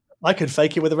go. I could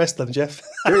fake it with the rest of them, Jeff.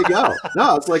 There you go.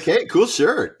 No, it's like, hey, cool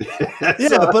shirt.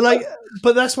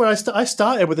 but that's where I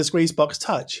started with the Squeezebox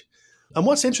Touch. And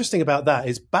what's interesting about that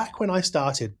is back when I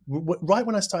started, right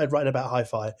when I started writing about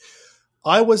hi-fi,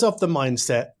 I was of the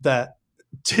mindset that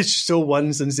digital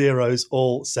ones and zeros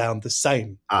all sound the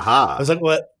same. Aha. I was like,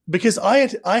 well, because I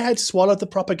had swallowed the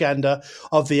propaganda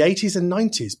of the 80s and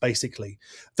 90s, basically,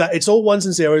 that it's all ones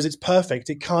and zeros, it's perfect,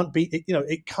 it can't be,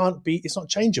 it's not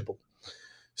changeable.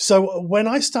 So when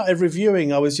I started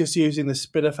reviewing, I was just using the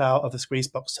spit-off out of the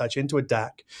Squeezebox Touch into a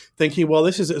DAC, thinking, well,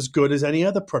 this is as good as any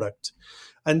other product.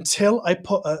 Until I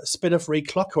put a spit-off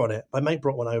reclocker on it. My mate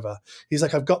brought one over. He's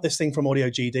like, I've got this thing from Audio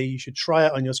GD. You should try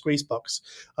it on your Squeezebox.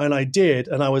 And I did,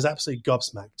 and I was absolutely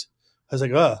gobsmacked. I was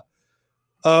like, oh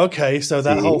okay. So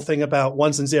that whole thing about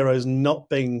ones and zeros not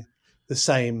being the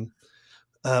same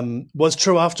was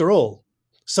true after all.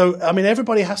 So, I mean,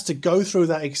 everybody has to go through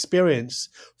that experience,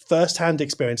 first-hand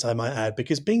experience, I might add,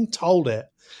 because being told it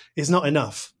is not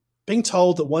enough. Being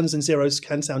told that ones and zeros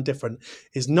can sound different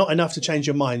is not enough to change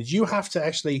your mind. You have to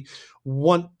actually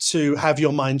want to have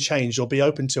your mind changed or be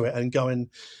open to it and go and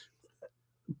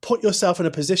put yourself in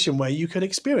a position where you can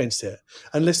experience it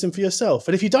and listen for yourself.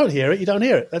 And if you don't hear it, you don't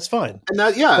hear it. That's fine. And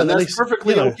that's least,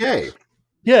 perfectly okay.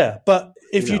 Yeah, but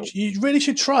if you really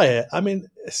should try it. I mean,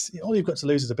 all you've got to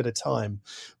lose is a bit of time.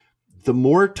 The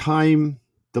more time,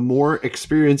 the more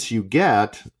experience you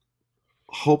get,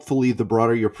 hopefully the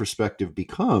broader your perspective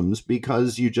becomes,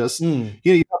 because you just you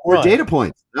have more data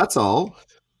points. That's all.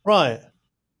 Right.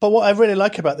 But what I really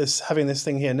like about having this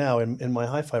thing here now in my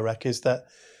hi-fi rack is that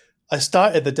I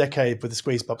started the decade with the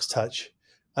Squeezebox Touch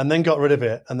and then got rid of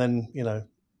it and then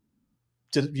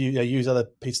use other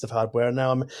pieces of hardware, and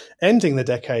now I'm ending the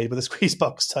decade with a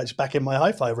Squeezebox Touch back in my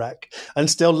hi-fi rack and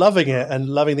still loving it and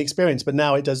loving the experience. But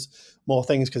now it does more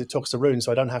things because it talks to Roon,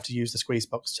 so I don't have to use the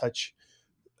Squeezebox Touch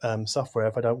software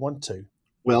if I don't want to.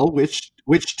 Well,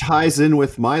 which ties in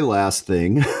with my last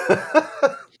thing.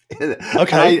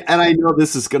 Okay. And I know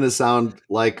this is going to sound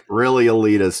like really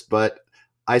elitist, but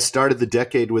I started the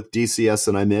decade with DCS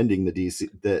and I'm ending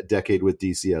the decade with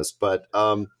DCS. But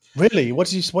really, what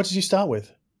did you start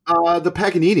with? The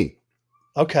Paganini.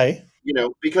 Okay.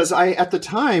 Because at the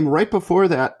time, right before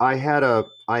that, I had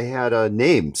a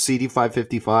name,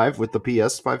 CD555 with the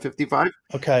PS555.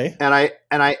 Okay. And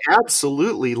I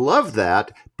absolutely loved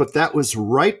that, but that was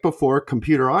right before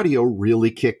computer audio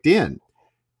really kicked in.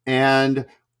 And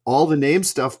all the name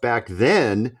stuff back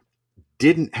then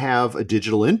didn't have a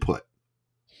digital input.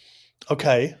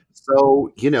 Okay.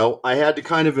 So, I had to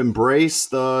kind of embrace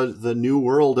the new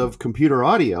world of computer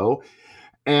audio.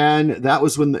 And that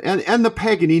was when the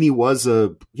Paganini was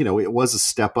it was a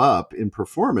step up in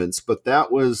performance, but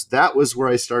that was where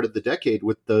I started the decade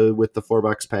with the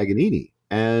 4-box Paganini,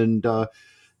 and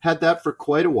had that for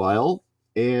quite a while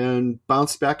and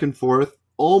bounced back and forth,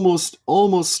 almost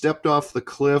stepped off the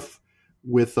cliff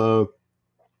with the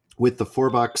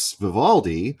 4-box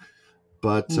Vivaldi,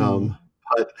 but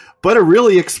a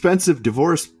really expensive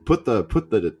divorce put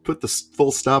the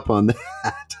full stop on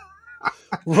that.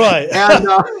 Right. And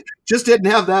just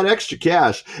didn't have that extra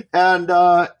cash. And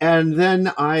then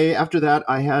after that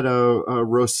I had a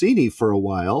Rossini for a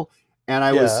while, and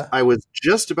I was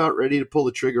just about ready to pull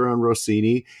the trigger on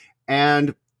Rossini,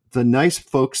 and the nice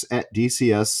folks at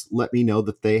DCS let me know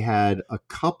that they had a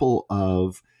couple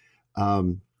of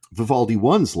Vivaldi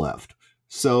ones left.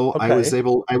 So Okay. I was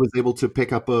able to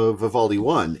pick up a Vivaldi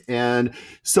one. And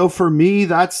so for me,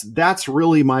 that's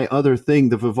really my other thing.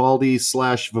 The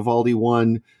Vivaldi/Vivaldi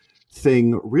one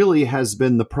thing really has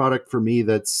been the product for me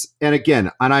and again,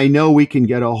 and I know we can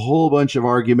get a whole bunch of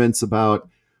arguments about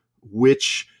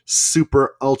which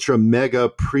super ultra mega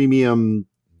premium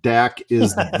DAC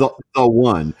is the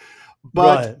one.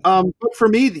 Right. But for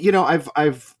me, I've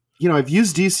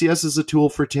used DCS as a tool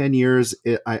for 10 years.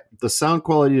 The sound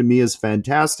quality to me is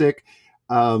fantastic.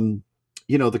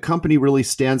 The company really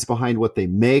stands behind what they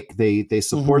make. They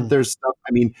support their stuff.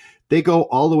 I mean, they go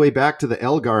all the way back to the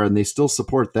Elgar and they still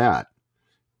support that.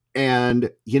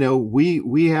 And,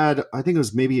 we had, I think it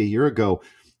was maybe a year ago,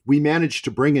 we managed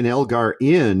to bring an Elgar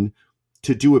in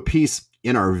to do a piece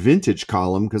in our vintage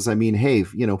column. Cause I mean, hey,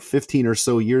 15 or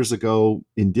so years ago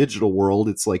in digital world,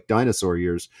 it's like dinosaur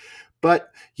years.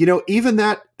 But, even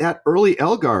that early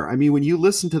Elgar, I mean, when you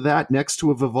listen to that next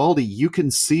to a Vivaldi, you can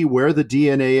see where the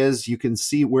DNA is. You can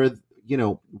see where,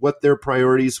 what their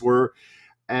priorities were.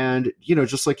 And,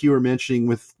 just like you were mentioning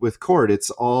with Chord, it's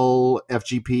all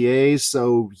FGPA.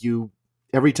 So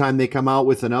every time they come out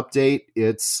with an update,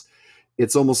 it's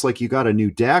almost like you got a new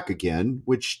DAC again,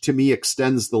 which to me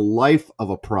extends the life of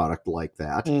a product like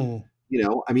that.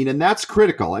 I mean, and that's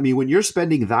critical. I mean, when you're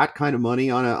spending that kind of money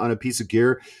on a piece of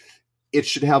gear, it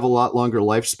should have a lot longer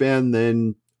lifespan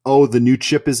than, the new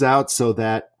chip is out, so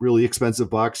that really expensive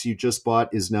box you just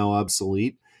bought is now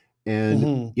obsolete.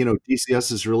 And,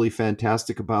 DCS is really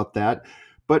fantastic about that.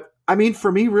 But I mean,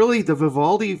 for me, really, the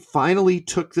Vivaldi finally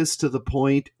took this to the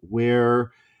point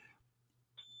where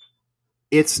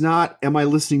it's not, am I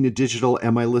listening to digital?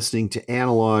 Am I listening to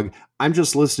analog? I'm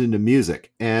just listening to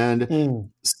music. And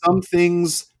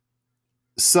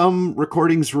some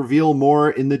recordings reveal more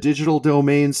in the digital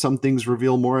domain. Some things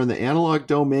reveal more in the analog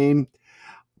domain.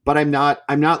 But I'm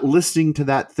not listening to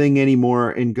that thing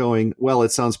anymore and going, well,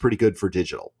 it sounds pretty good for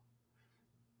digital.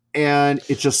 And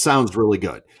it just sounds really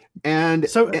good. And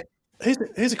so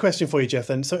here's a question for you, Jeff,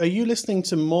 then. So are you listening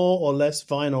to more or less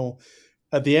vinyl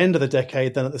at the end of the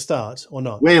decade than at the start, or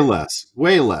not? Way less.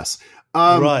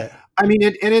 Right. I mean,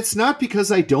 and it's not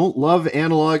because I don't love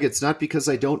analog. It's not because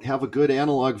I don't have a good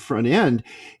analog front end.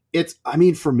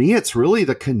 For me, it's really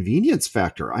the convenience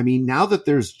factor. I mean, now that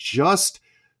there's just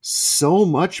so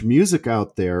much music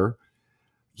out there,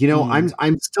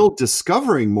 I'm still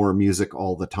discovering more music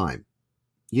all the time.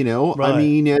 Right. I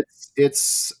mean,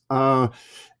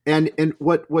 and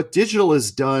what digital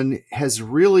has done has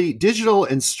really, digital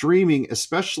and streaming,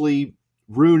 especially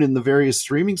Rune and the various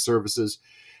streaming services,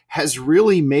 has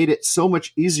really made it so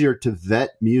much easier to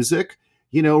vet music,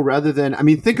 rather than, I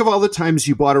mean, think of all the times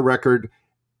you bought a record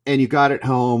and you got it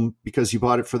home because you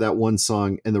bought it for that one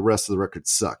song and the rest of the record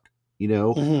sucked,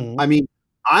 I mean,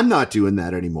 I'm not doing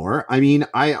that anymore. I mean,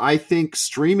 I think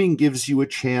streaming gives you a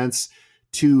chance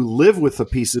to live with a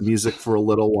piece of music for a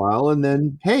little while. And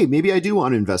then, hey, maybe I do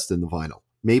want to invest in the vinyl.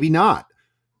 Maybe not.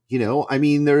 I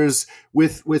mean, there's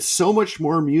with so much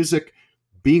more music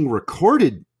being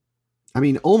recorded. I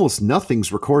mean, almost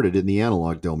nothing's recorded in the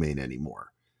analog domain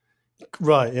anymore.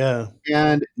 Right. Yeah.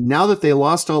 And now that they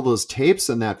lost all those tapes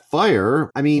and that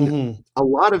fire, I mean, a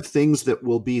lot of things that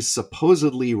will be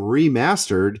supposedly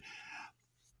remastered.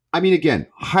 I mean, again,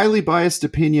 highly biased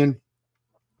opinion.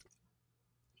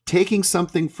 Taking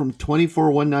something from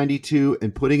 24/192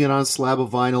 and putting it on a slab of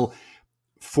vinyl,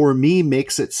 for me,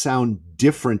 makes it sound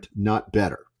different, not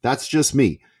better. That's just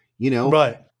me,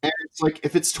 Right. And it's like,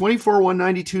 if it's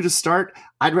 24/192 to start,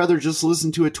 I'd rather just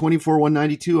listen to a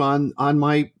 24/192 on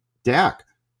my DAC.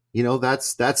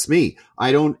 That's me.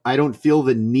 I don't feel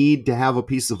the need to have a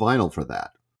piece of vinyl for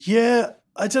that. Yeah.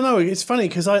 I don't know. It's funny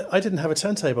because I didn't have a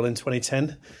turntable in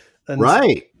 2010. And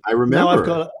right. I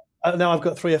remember. Now I've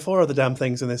got 3 or 4 of the damn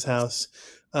things in this house.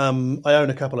 I own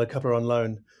a couple are on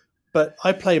loan, but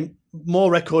I play more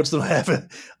records than I ever.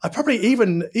 I probably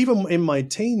even in my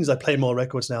teens, I play more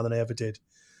records now than I ever did.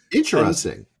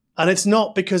 Interesting. And it's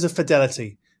not because of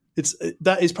fidelity.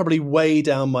 That is probably way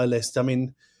down my list. I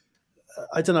mean,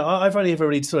 I don't know. I've only ever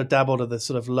really sort of dabbled at the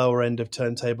sort of lower end of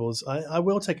turntables. I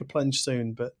will take a plunge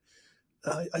soon, but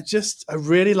I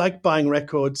really like buying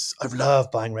records. I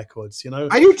love buying records.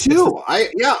 I do too.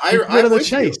 I'm the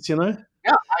chase.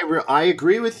 Yeah, I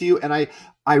agree with you, and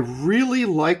I really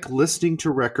like listening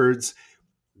to records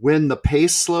when the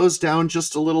pace slows down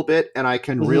just a little bit, and I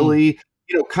can really,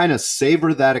 kind of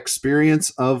savor that experience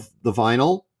of the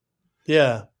vinyl.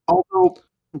 Yeah. Although,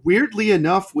 weirdly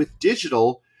enough, with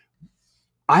digital,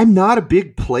 I'm not a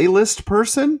big playlist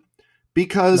person.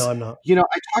 Because, no, I'm not.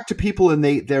 I talk to people and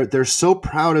they're so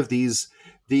proud of these,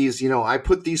 I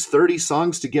put these 30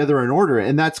 songs together in order,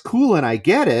 and that's cool. And I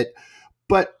get it,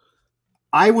 but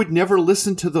I would never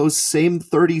listen to those same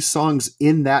 30 songs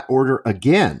in that order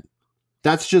again.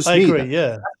 That's just I me. agree.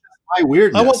 Yeah, My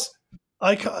weirdness.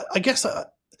 I guess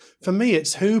for me,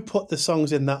 it's who put the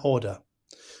songs in that order.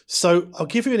 So I'll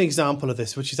give you an example of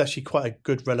this, which is actually quite a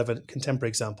good, relevant, contemporary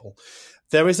example.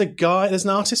 There's an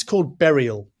artist called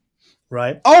Burial,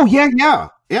 right? Oh, yeah.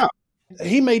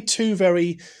 He made two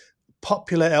very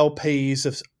popular LPs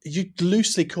of, you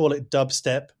loosely call it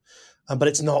dubstep, but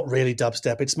it's not really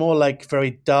dubstep. It's more like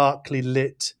very darkly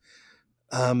lit,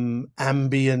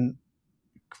 ambient.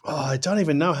 Oh, I don't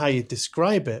even know how you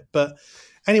describe it, but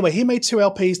anyway, he made two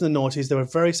LPs in the noughties. They were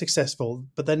very successful.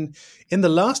 But then in the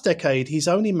last decade, he's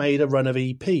only made a run of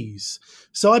EPs.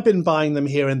 So I've been buying them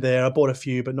here and there. I bought a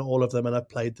few, but not all of them, and I've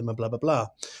played them and blah, blah, blah.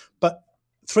 But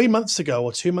 3 months ago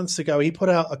or 2 months ago, he put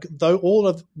out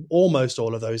almost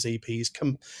all of those EPs,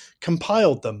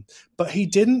 compiled them. But he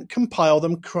didn't compile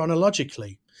them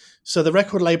chronologically. So the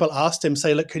record label asked him,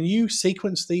 say, look, can you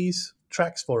sequence these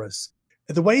tracks for us?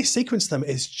 The way he sequenced them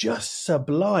is just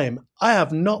sublime. I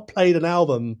have not played an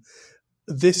album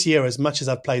this year as much as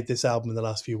I've played this album in the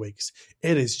last few weeks.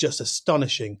 It is just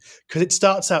astonishing because it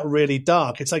starts out really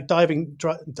dark. It's like driving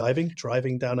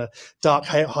down a dark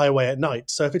highway at night.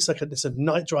 So if it's a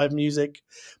night drive music,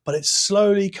 but it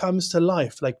slowly comes to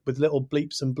life, like with little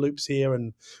bleeps and bloops here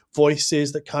and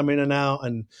voices that come in and out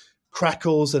and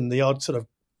crackles and the odd sort of,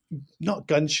 not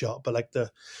gunshot, but like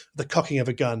the cocking of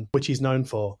a gun, which he's known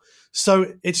for.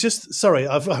 So it's just, sorry,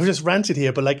 I've just ranted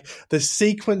here, but like the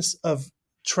sequence of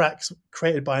tracks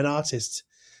created by an artist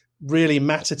really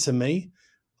matter to me.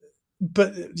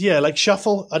 But yeah, like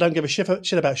Shuffle, I don't give a shit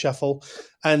about Shuffle.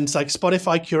 And like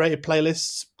Spotify curated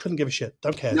playlists, couldn't give a shit.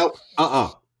 Don't care. Nope.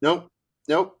 Nope.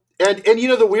 And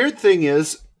the weird thing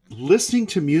is, listening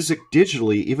to music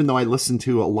digitally, even though I listen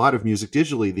to a lot of music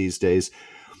digitally these days,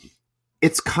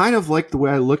 it's kind of like the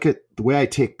way I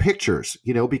take pictures,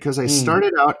 because I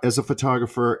started out as a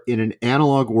photographer in an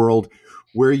analog world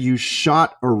where you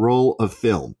shot a roll of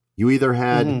film. You either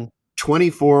had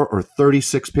 24 or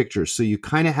 36 pictures. So you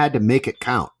kind of had to make it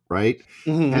count, right?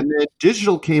 And then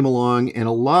digital came along and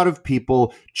a lot of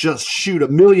people just shoot a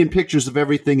million pictures of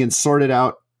everything and sort it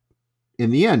out in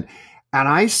the end. And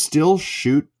I still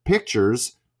shoot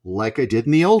pictures like I did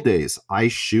in the old days. I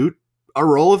shoot a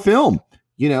roll of film.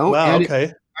 Wow, and okay.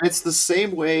 And it's the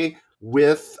same way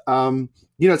with,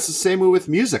 it's the same way with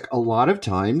music. A lot of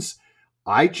times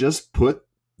I just put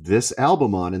this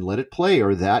album on and let it play,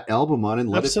 or that album on and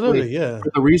let it play. Absolutely, yeah.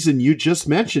 For the reason you just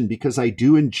mentioned, because I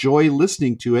do enjoy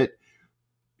listening to it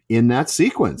in that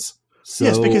sequence. So,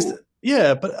 yes, because,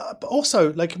 yeah, but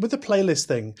also like with the playlist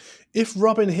thing, if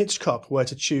Robin Hitchcock were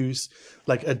to choose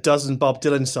like a dozen Bob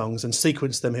Dylan songs and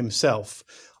sequence them himself,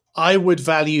 I would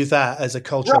value that as a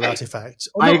cultural artifact.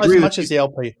 Not as much as the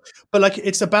LP. But like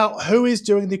it's about who is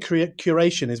doing the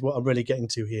curation is what I'm really getting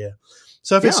to here.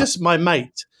 So if it's just my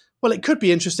mate, well, it could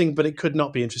be interesting, but it could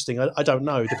not be interesting. I don't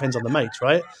know. It depends on the mate,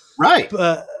 right? Right.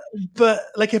 But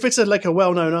like if it's a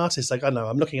well-known artist, like I don't know,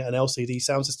 I'm looking at an LCD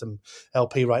Sound System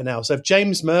LP right now. So if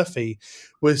James Murphy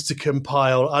was to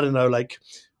compile, I don't know, like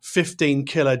 15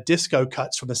 killer disco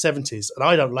cuts from the 70s, and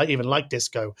I don't even like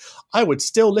disco, I would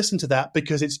still listen to that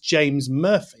because it's James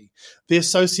Murphy. The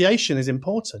association is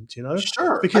important,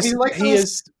 Sure. Because he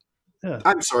is. Yeah.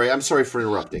 I'm sorry for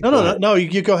interrupting. No.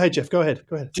 You go ahead, Jeff. Go ahead.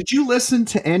 Did you listen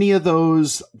to any of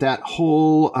those? That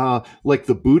whole like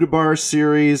the Buddha Bar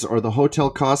series or the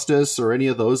Hotel Costas or any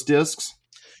of those discs?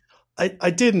 I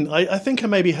didn't. I think I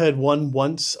maybe heard one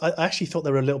once. I actually thought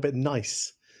they were a little bit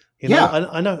nice.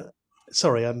 I know.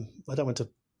 Sorry, I don't want to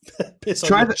piss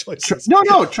on your choices.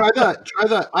 Try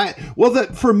that.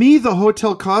 For me, the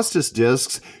Hotel Costas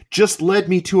discs just led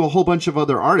me to a whole bunch of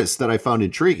other artists that I found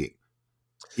intriguing.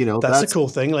 That's a cool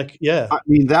thing. Like, yeah. I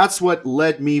mean, that's what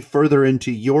led me further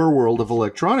into your world of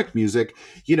electronic music,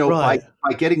 by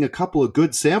getting a couple of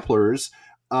good samplers,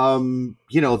 hey, I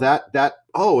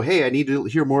need to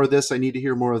hear more of this. I need to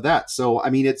hear more of that. So, I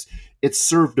mean, it's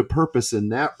served a purpose in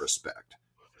that respect.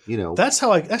 That's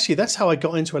how I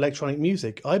got into electronic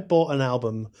music. I bought an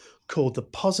album called the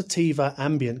Positiva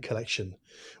Ambient Collection,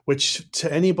 which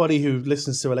to anybody who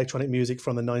listens to electronic music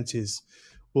from the 90s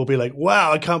will be like,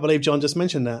 wow, I can't believe John just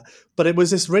mentioned that. But it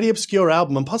was this really obscure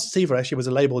album, and Positiva actually was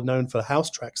a label known for house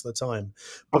tracks at the time.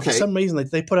 But for some reason,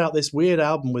 they put out this weird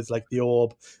album with like The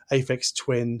Orb, Aphex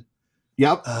Twin.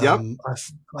 Yep.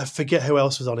 I forget who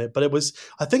else was on it, but it was.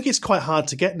 I think it's quite hard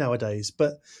to get nowadays.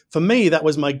 But for me, that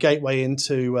was my gateway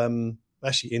into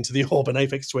The Orb and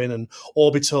Aphex Twin and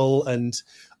Orbital and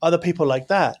other people like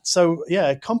that. So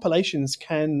yeah, compilations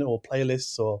or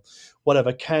playlists or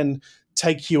whatever can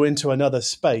take you into another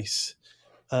space.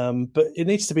 but it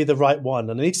needs to be the right one,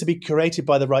 and it needs to be curated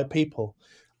by the right people.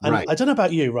 And Right. I don't know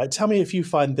about you, right? Tell me if you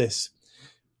find this.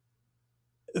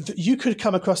 You could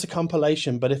come across a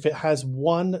compilation, but if it has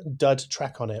one dud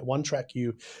track on it, one track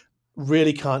you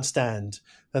really can't stand,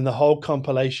 then the whole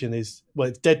compilation is, well,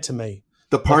 it's dead to me.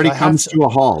 The party comes to a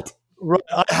halt. Right,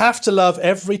 I have to love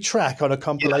every track on a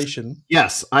compilation.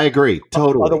 Yes, I agree.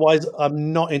 Totally. Otherwise,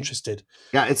 I'm not interested.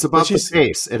 Yeah, it's about the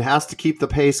pace. It has to keep the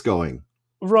pace going.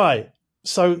 Right.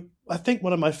 So I think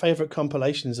one of my favorite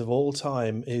compilations of all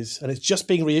time is, and it's just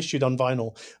being reissued on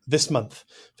vinyl this month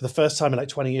for the first time in like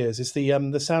 20 years, is the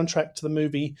soundtrack to the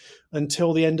movie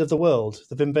Until the End of the World,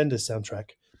 the Wim Wenders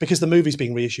soundtrack, because the movie's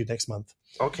being reissued next month.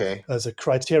 Okay. As a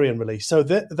Criterion release. So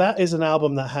that is an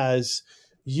album that has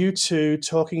U2,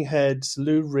 Talking Heads,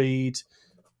 Lou Reed,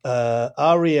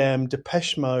 REM,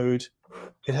 Depeche Mode.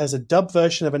 It has a dub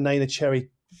version of a Nena Cherry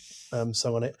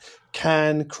song on it.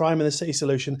 Can, Crime in the City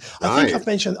Solution. I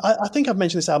think I've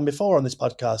mentioned this album before on this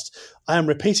podcast. I am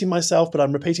repeating myself, but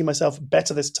I'm repeating myself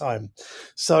better this time.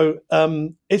 So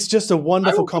it's just a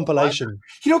wonderful compilation.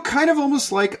 Kind of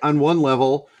almost like on one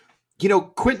level,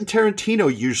 Quentin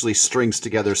Tarantino usually strings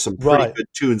together some pretty good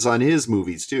tunes on his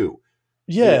movies too.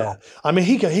 Yeah. I mean,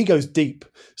 he goes deep.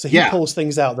 So he pulls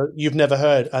things out that you've never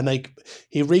heard, and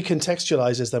he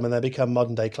recontextualizes them, and they become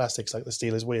modern day classics like The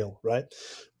Steelers Wheel, right?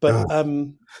 But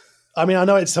I mean, I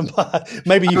know it's some.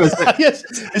 Maybe you. Yes,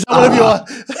 is that one of your?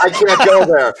 I can't go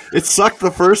there. It sucked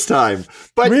the first time,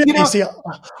 but really, see, I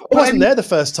wasn't there the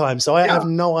first time, so I have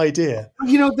no idea.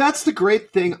 That's the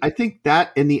great thing. I think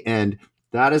that in the end,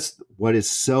 that is what is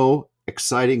so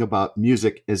exciting about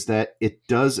music, is that it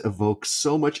does evoke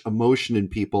so much emotion in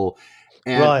people.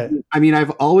 And I mean,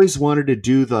 I've always wanted to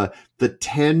do the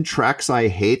 10 tracks I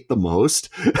hate the most,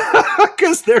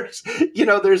 because there's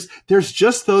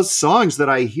just those songs that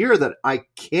I hear that I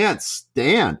can't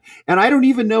stand, and I don't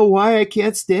even know why I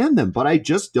can't stand them, but I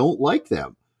just don't like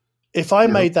them. If I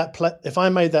made that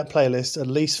playlist, at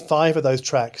least 5 of those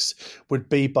tracks would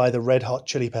be by the Red Hot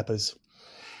Chili Peppers.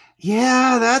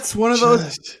 Yeah, that's one of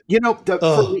those. Even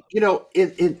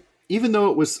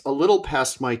though it was a little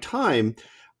past my time,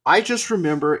 I just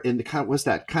remember in the kind of, was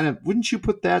that kind of, wouldn't you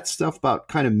put that stuff about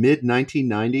kind of mid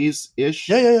 1990s ish?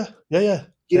 Yeah.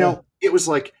 It was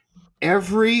like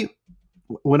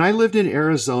when I lived in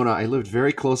Arizona, I lived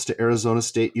very close to Arizona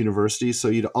State University. So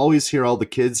you'd always hear all the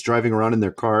kids driving around in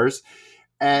their cars.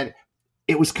 And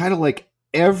it was kind of like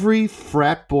every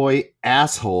frat boy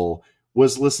asshole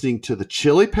was listening to the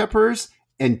Chili Peppers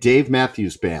and Dave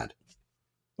Matthews Band.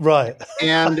 Right.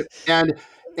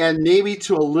 And maybe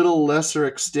to a little lesser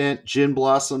extent, Gin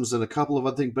Blossoms and a couple of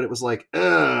other things, but it was like,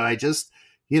 I just,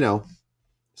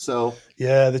 so.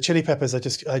 Yeah, the Chili Peppers,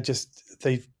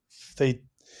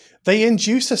 they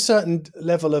induce a certain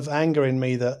level of anger in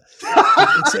me that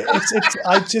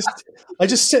I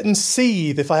just sit and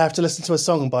seethe if I have to listen to a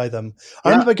song by them.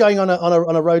 I remember going on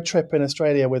a road trip in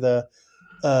Australia with a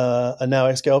now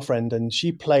ex-girlfriend, and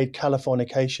she played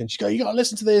Californication. She go, you got to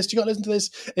listen to this. You got to listen to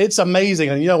this. It's amazing.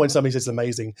 And when somebody says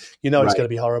amazing, it's going to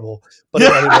be horrible. But it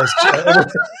was.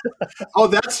 Oh,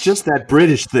 that's just that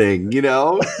British thing, You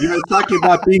were talking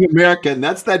about being American.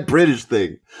 That's that British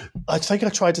thing. I think I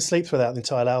tried to sleep through that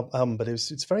entire album, but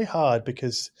it's very hard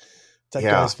because that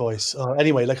guy's voice.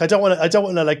 Anyway, I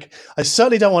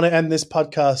certainly don't want to end this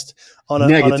podcast on a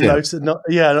note,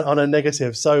 on a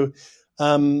negative. So,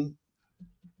 have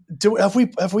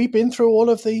we been through all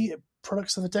of the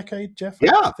products of the decade, Jeff?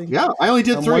 I only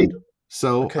did 3.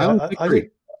 So okay, I only did 3.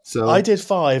 So I did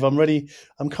 5.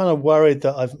 I'm kind of worried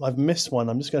that I've missed one.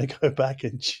 I'm just going to go back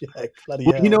and check. Bloody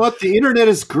hell. You know what? The internet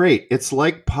is great. It's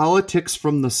like politics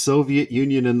from the Soviet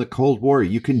Union and the Cold War.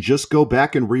 You can just go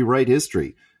back and rewrite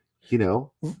history.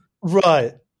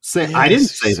 Right. Say, I didn't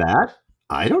say that.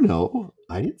 I don't know.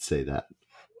 I didn't say that.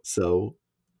 So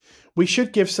we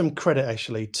should give some credit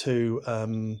actually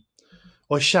to,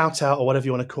 or shout out or whatever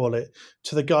you want to call it,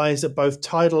 to the guys at both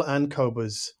Tidal and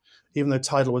Qobuz, even though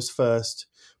Tidal was first.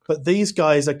 But these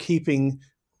guys are keeping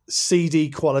CD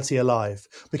quality alive,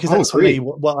 because that's for me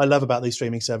what I love about these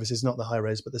streaming services, not the high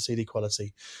res, but the CD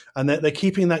quality. And they're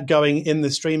keeping that going in the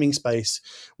streaming space,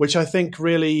 which I think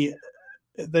really,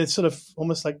 they're sort of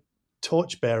almost like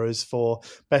torchbearers for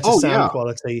better sound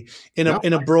quality in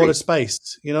a broader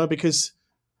space, because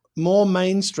more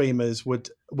mainstreamers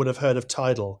would have heard of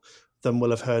Tidal than will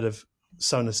have heard of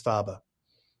Sonus Faber.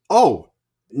 Oh,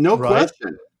 no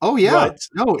question. Oh yeah,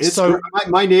 no. It's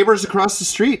my neighbors across the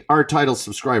street are Tidal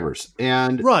subscribers,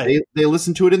 and they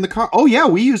listen to it in the car. Oh yeah,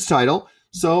 we use Tidal,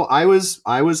 so I was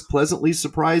pleasantly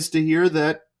surprised to hear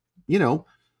that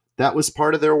that was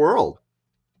part of their world.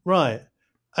 Right.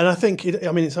 And I think,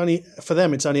 it's only for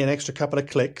them, it's only an extra couple of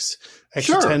clicks,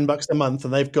 extra Sure. $10 a month,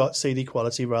 and they've got CD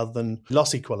quality rather than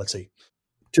lossy quality.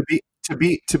 To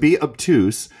be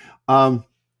obtuse,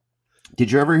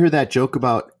 did you ever hear that joke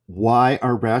about why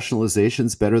are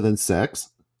rationalizations better than sex?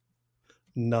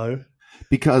 No.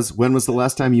 Because when was the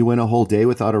last time you went a whole day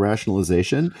without a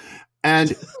rationalization?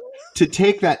 And to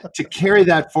carry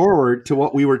that forward to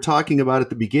what we were talking about at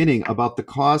the beginning about the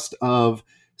cost of,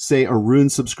 say, a Rune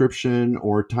subscription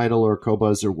or Tidal or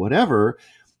Qobuz or whatever.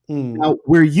 Now,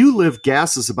 where you live,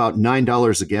 gas is about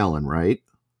 $9 a gallon, right?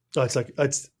 Oh,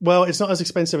 it's not as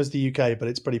expensive as the UK, but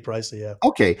it's pretty pricey, yeah.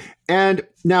 Okay. And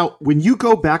now when you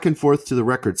go back and forth to the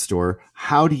record store,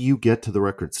 how do you get to the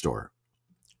record store?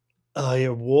 I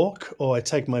walk, or I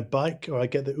take my bike, or I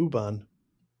get the U-Bahn.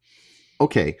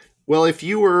 Okay. Well, if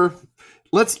you were,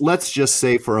 let's just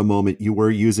say for a moment you were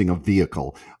using a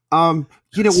vehicle. When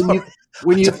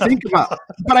you think about,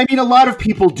 but I mean, a lot of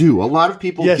people do. A lot of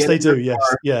people, yes, they do. Yes,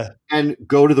 yeah, and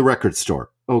go to the record store.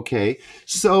 Okay,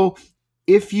 so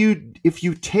if you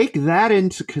take that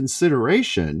into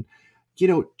consideration,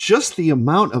 just the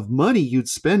amount of money you'd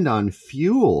spend on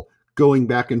fuel going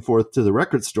back and forth to the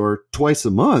record store twice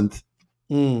a month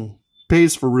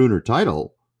pays for Rune or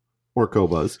Tidal or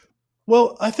Qobuz.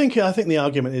 Well, I think the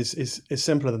argument is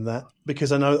simpler than that,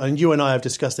 because I know, and you and I have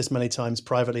discussed this many times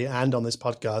privately and on this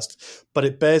podcast, but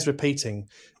it bears repeating,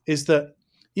 is that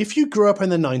if you grew up in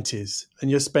the 90s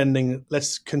and you're spending,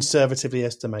 let's conservatively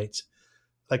estimate,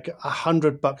 like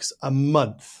 $100 a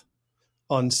month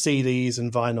on CDs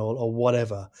and vinyl or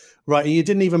whatever, right? And you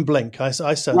didn't even blink. I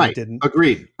certainly didn't.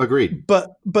 Agreed.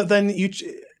 But then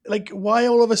why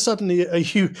all of a sudden are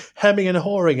you hemming and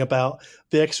hawing about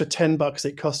the extra $10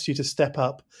 it costs you to step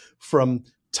up from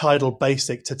Tidal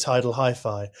Basic to Tidal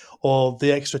Hi-Fi, or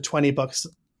the extra $12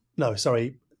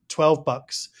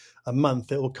 a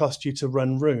month it will cost you to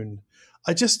run Rune?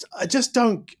 I just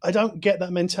don't get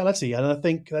that mentality, and I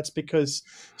think that's because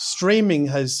streaming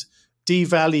has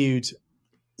devalued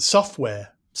software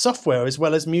as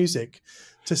well as music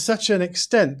to such an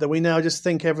extent that we now just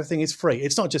think everything is free.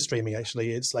 It's not just streaming,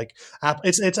 actually. It's like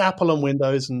it's Apple and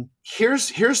Windows. And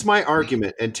here's my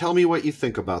argument, and tell me what you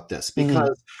think about this,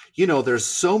 because there's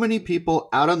so many people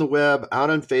out on the web, out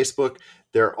on Facebook.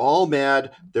 They're all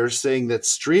mad. They're saying that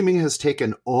streaming has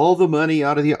taken all the money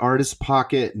out of the artist's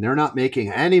pocket, and they're not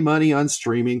making any money on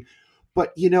streaming.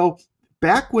 But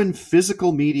back when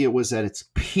physical media was at its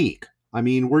peak, I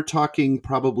mean, we're talking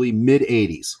probably mid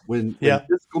 80s when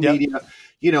physical media,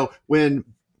 when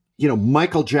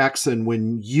Michael Jackson,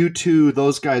 when U2,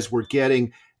 those guys were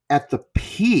getting at the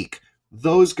peak,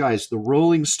 those guys, the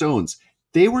Rolling Stones,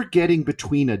 they were getting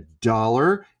between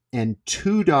 $1 and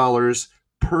 $2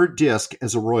 per disc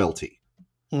as a royalty.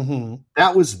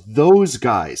 That was those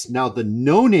guys. Now, the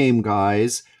no-name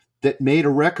guys that made a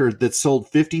record that sold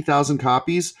 50,000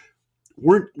 copies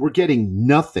were getting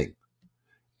nothing.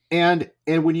 And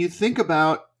when you think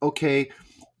about, okay,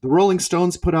 the Rolling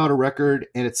Stones put out a record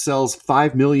and it sells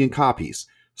 5 million copies.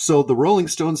 So the Rolling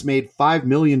Stones made $5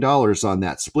 million on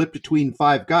that, split between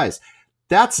 5 guys.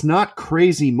 That's not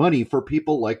crazy money for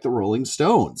people like the Rolling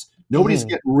Stones. Nobody's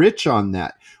getting rich on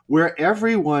that. Where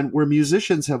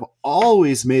musicians have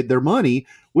always made their money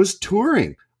was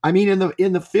touring. I mean, in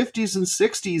the 50s and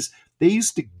 60s, they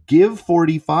used to give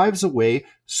 45s away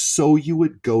so you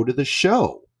would go to the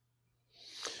show.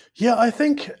 Yeah, I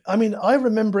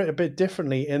remember it a bit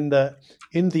differently in the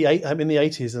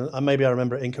 80s, and maybe I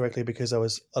remember it incorrectly because I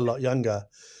was a lot younger.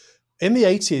 In the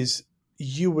 80s,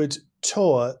 you would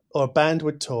tour, or a band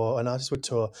would tour, an artist would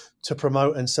tour to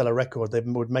promote and sell a record. They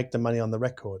would make the money on the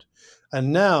record.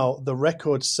 And now the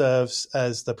record serves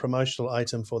as the promotional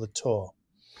item for the tour.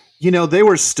 They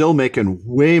were still making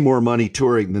way more money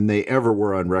touring than they ever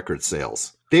were on record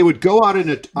sales. They would go out on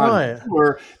a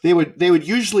tour. They would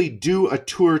usually do a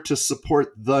tour to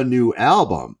support the new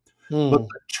album, but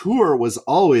the tour was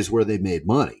always where they made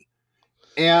money.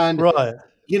 And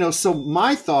so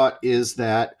my thought is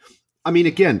that, I mean,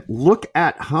 again, look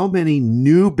at how many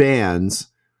new bands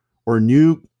or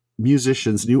new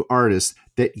musicians, new artists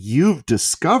that you've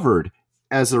discovered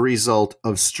as a result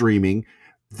of streaming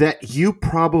that you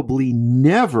probably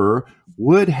never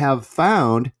would have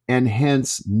found, and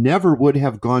hence never would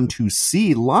have gone to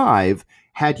see live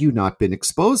had you not been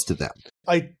exposed to them.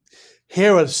 I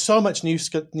hear so much new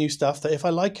stuff that if I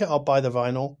like it, I'll buy the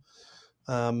vinyl.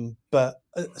 But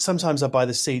sometimes I buy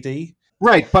the CD.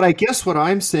 Right. But I guess what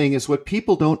I'm saying is what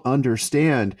people don't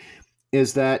understand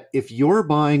is that if you're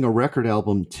buying a record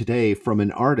album today from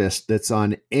an artist that's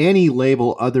on any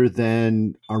label other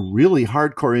than a really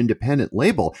hardcore independent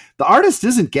label, the artist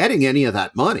isn't getting any of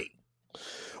that money.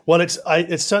 Well, it's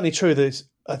certainly true that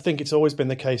I think it's always been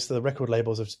the case that the record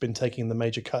labels have been taking the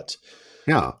major cut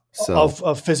Yeah. So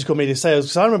of physical media sales.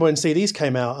 Because I remember when CDs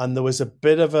came out, and there was a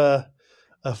bit of a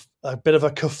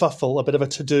kerfuffle, a bit of a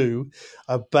to-do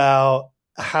about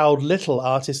how little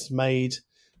artists made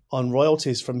on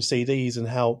royalties from CDs, and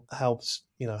how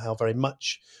very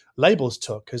much labels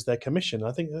took as their commission.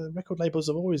 I think record labels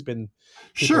have always been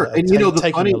sure, and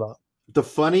taking a lot. The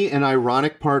funny and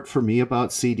ironic part for me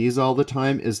about CDs all the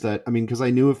time is that, I mean, because I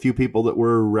knew a few people that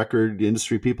were record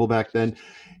industry people back then,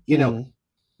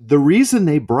 the reason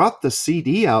they brought the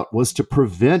CD out was to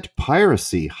prevent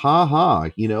piracy. Ha ha.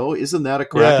 Isn't that a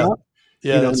crack up?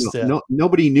 Yeah,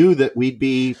 nobody knew that we'd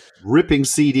be ripping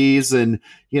CDs and,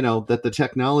 that the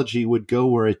technology would go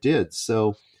where it did.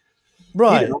 So,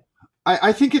 right.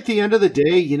 I think at the end of the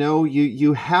day,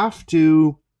 you have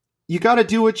to, you got to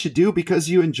do what you do because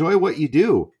you enjoy what you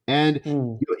do. And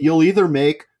you'll either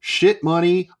make shit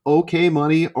money, okay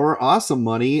money, or awesome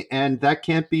money. And that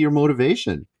can't be your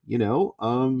motivation, I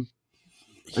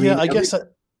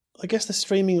guess the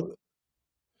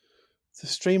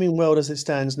streaming world as it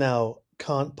stands now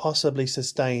can't possibly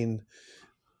sustain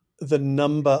the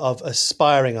number of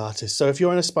aspiring artists. So if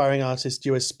you're an aspiring artist,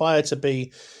 you aspire to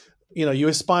be, you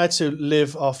aspire to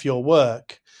live off your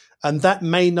work, and that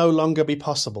may no longer be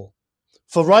possible.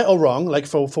 For right or wrong, like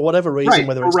for whatever reason, right,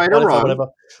 whether it's right or wrong, whatever,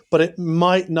 but it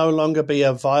might no longer be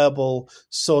a viable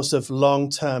source of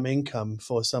long-term income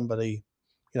for somebody,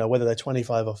 whether they're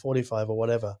 25 or 45 or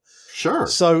whatever. Sure.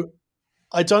 So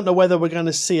I don't know whether we're going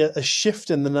to see a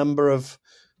shift in the number of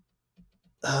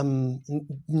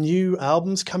new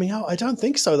albums coming out. I don't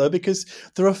think so, though, because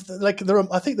I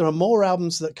think there are more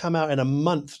albums that come out in a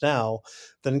month now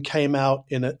than came out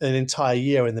in an entire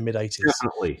year in the mid 80s.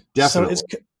 Definitely. So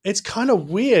it's kind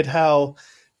of weird how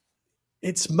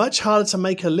it's much harder to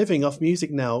make a living off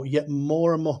music now, yet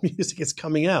more and more music is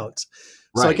coming out.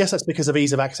 Right. So I guess that's because of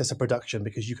ease of access of production,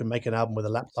 because you can make an album with a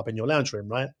laptop in your lounge room,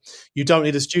 right? You don't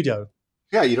need a studio.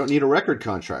 Yeah, you don't need a record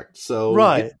contract. So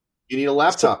right. You need a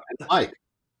laptop and a mic.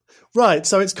 Right.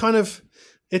 So it's kind of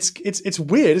it's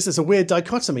weird. It's a weird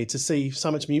dichotomy to see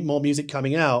so much more music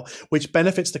coming out, which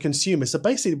benefits the consumer. So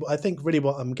basically, I think really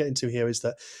what I'm getting to here is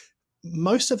that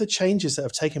most of the changes that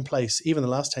have taken place, even the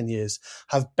last 10 years,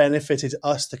 have benefited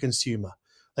us, the consumer.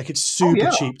 Like it's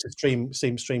super cheap to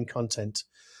stream content.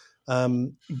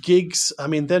 Gigs, I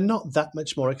mean, they're not that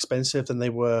much more expensive than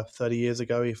they were 30 years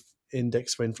ago if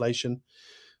indexed for inflation.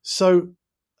 So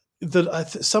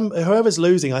whoever's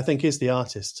losing, I think, is the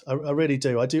artist. I really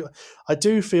do. I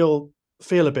do feel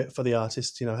a bit for the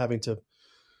artist, having to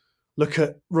look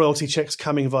at royalty checks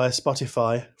coming via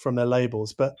Spotify from their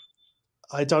labels, but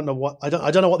I don't know what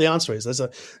the answer is. This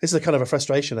is a kind of a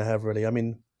frustration I have, really. I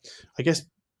mean, I guess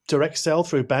direct sell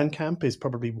through Bandcamp is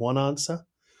probably one answer.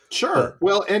 Sure.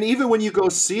 Well, and even when you go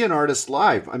see an artist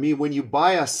live, I mean, when you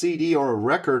buy a CD or a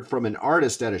record from an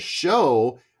artist at a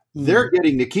show, they're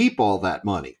getting to keep all that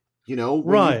money.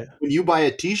 When you buy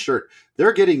a T-shirt,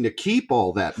 they're getting to keep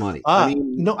all that money.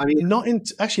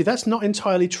 Actually, that's not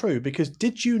entirely true, because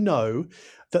did you know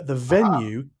that the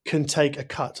venue can take a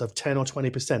cut of 10 or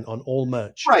 20% on all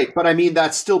merch? Right, but I mean,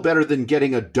 that's still better than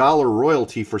getting $1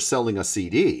 royalty for selling a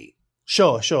CD.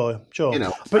 Sure. But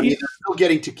they're still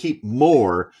getting to keep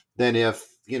more than if,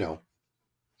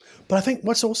 But I think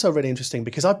what's also really interesting,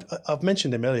 because I've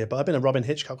mentioned him earlier, but I've been a Robyn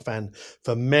Hitchcock fan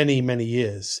for many, many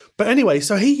years. But anyway,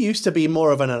 so he used to be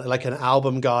more of an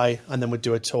album guy, and then would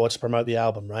do a tour to promote the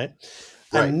album, right?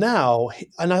 And now,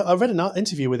 I read an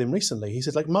interview with him recently. He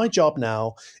said, my job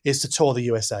now is to tour the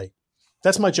USA.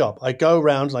 That's my job. I go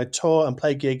around and I tour and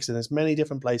play gigs in as many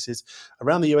different places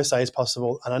around the USA as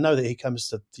possible. And I know that he comes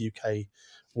to the UK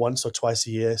once or twice a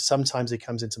year. Sometimes he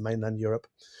comes into mainland Europe.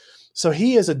 So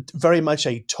he is very much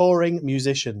a touring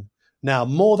musician now,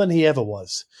 more than he ever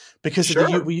was, because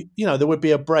there would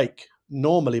be a break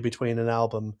normally between an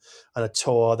album and a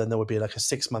tour. Then there would be like a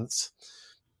 6 months,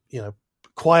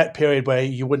 quiet period where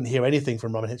you wouldn't hear anything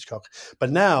from Robyn Hitchcock. But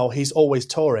now he's always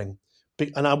touring.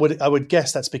 And I would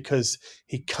guess that's because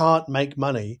he can't make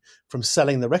money from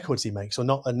selling the records he makes, or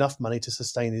not enough money to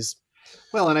sustain his.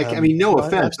 Well, and I mean, no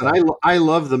offense, and I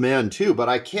love the man too, but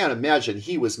I can't imagine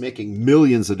he was making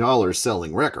millions of dollars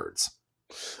selling records.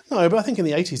 No, but I think in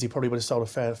the 80s he probably would have sold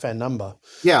a fair number.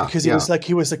 Yeah, because he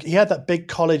had that big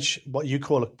college, what you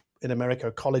call in America,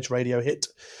 a college radio hit,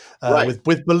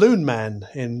 with Balloon Man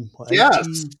in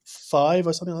 85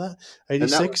 or something like that,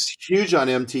 86. And that was huge on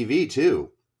MTV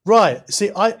too. Right.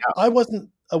 See, I wasn't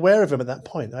aware of him at that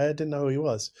point. I didn't know who he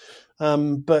was,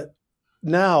 but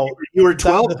now You were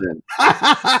 12 then.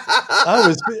 I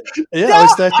was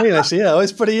 13 actually. Yeah, I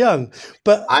was pretty young.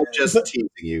 But I'm just teasing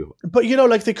you. But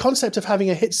like the concept of having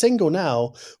a hit single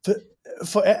now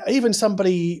for even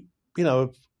somebody,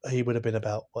 he would have been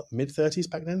about mid-30s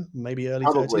back then, maybe early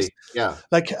Probably, 30s. yeah.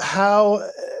 Like how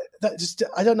that just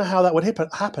I don't know how that would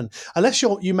happen unless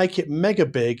you make it mega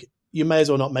big. You may as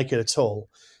well not make it at all.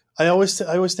 I always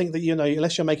think that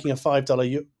unless you're making a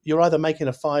 $5, you're either making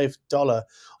a $5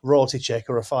 royalty check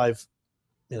or a $5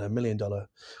 $1 million. I don't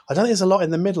think there's a lot in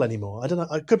the middle anymore. I don't know.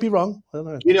 I could be wrong. I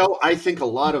don't know. I think a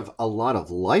lot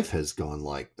of life has gone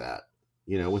like that.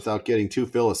 Without getting too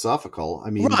philosophical. I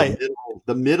mean, right.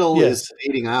 the middle is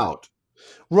fading out.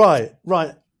 Right.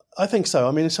 I think so.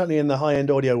 I mean, certainly in the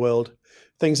high-end audio world,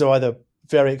 things are either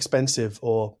very expensive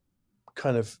or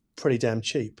kind of pretty damn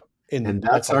cheap. And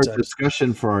that's our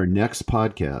discussion for our next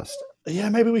podcast. Yeah,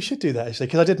 maybe we should do that actually,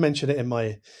 because I did mention it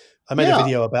I made a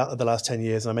video about the last 10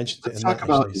 years, and I mentioned it in talk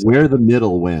about where the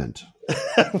middle went.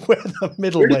 Where the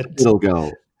middle went. Did the middle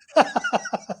go?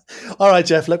 All right,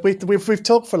 Jeff. Look, we've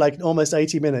talked for like almost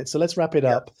 80 minutes, so let's wrap it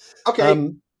up. Okay.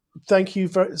 Thank you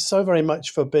so very much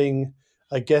for being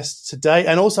a guest today,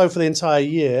 and also for the entire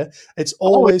year. It's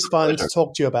always fun to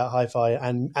talk to you about hi-fi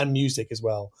and music as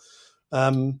well.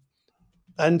 And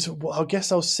I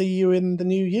guess I'll see you in the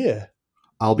new year.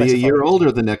 I'll be a year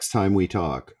older the next time we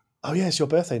talk. Oh yeah, it's your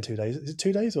birthday in 2 days. Is it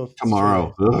 2 days or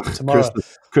tomorrow? Tomorrow,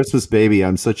 Christmas baby.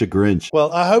 I'm such a Grinch.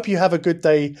 Well, I hope you have a good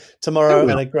day tomorrow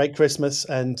and a great Christmas.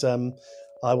 And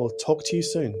I will talk to you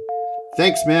soon.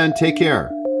 Thanks, man. Take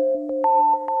care.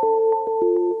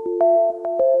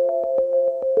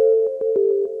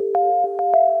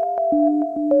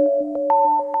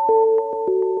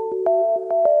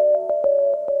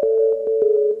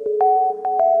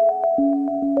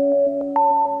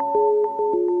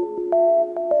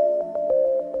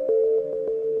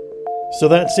 So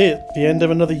that's it, the end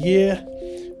of another year,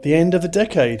 the end of the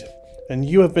decade. And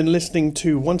you have been listening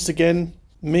to, once again,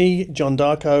 me, John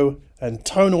Darko, and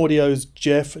Tone Audio's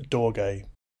Jeff Dorgay.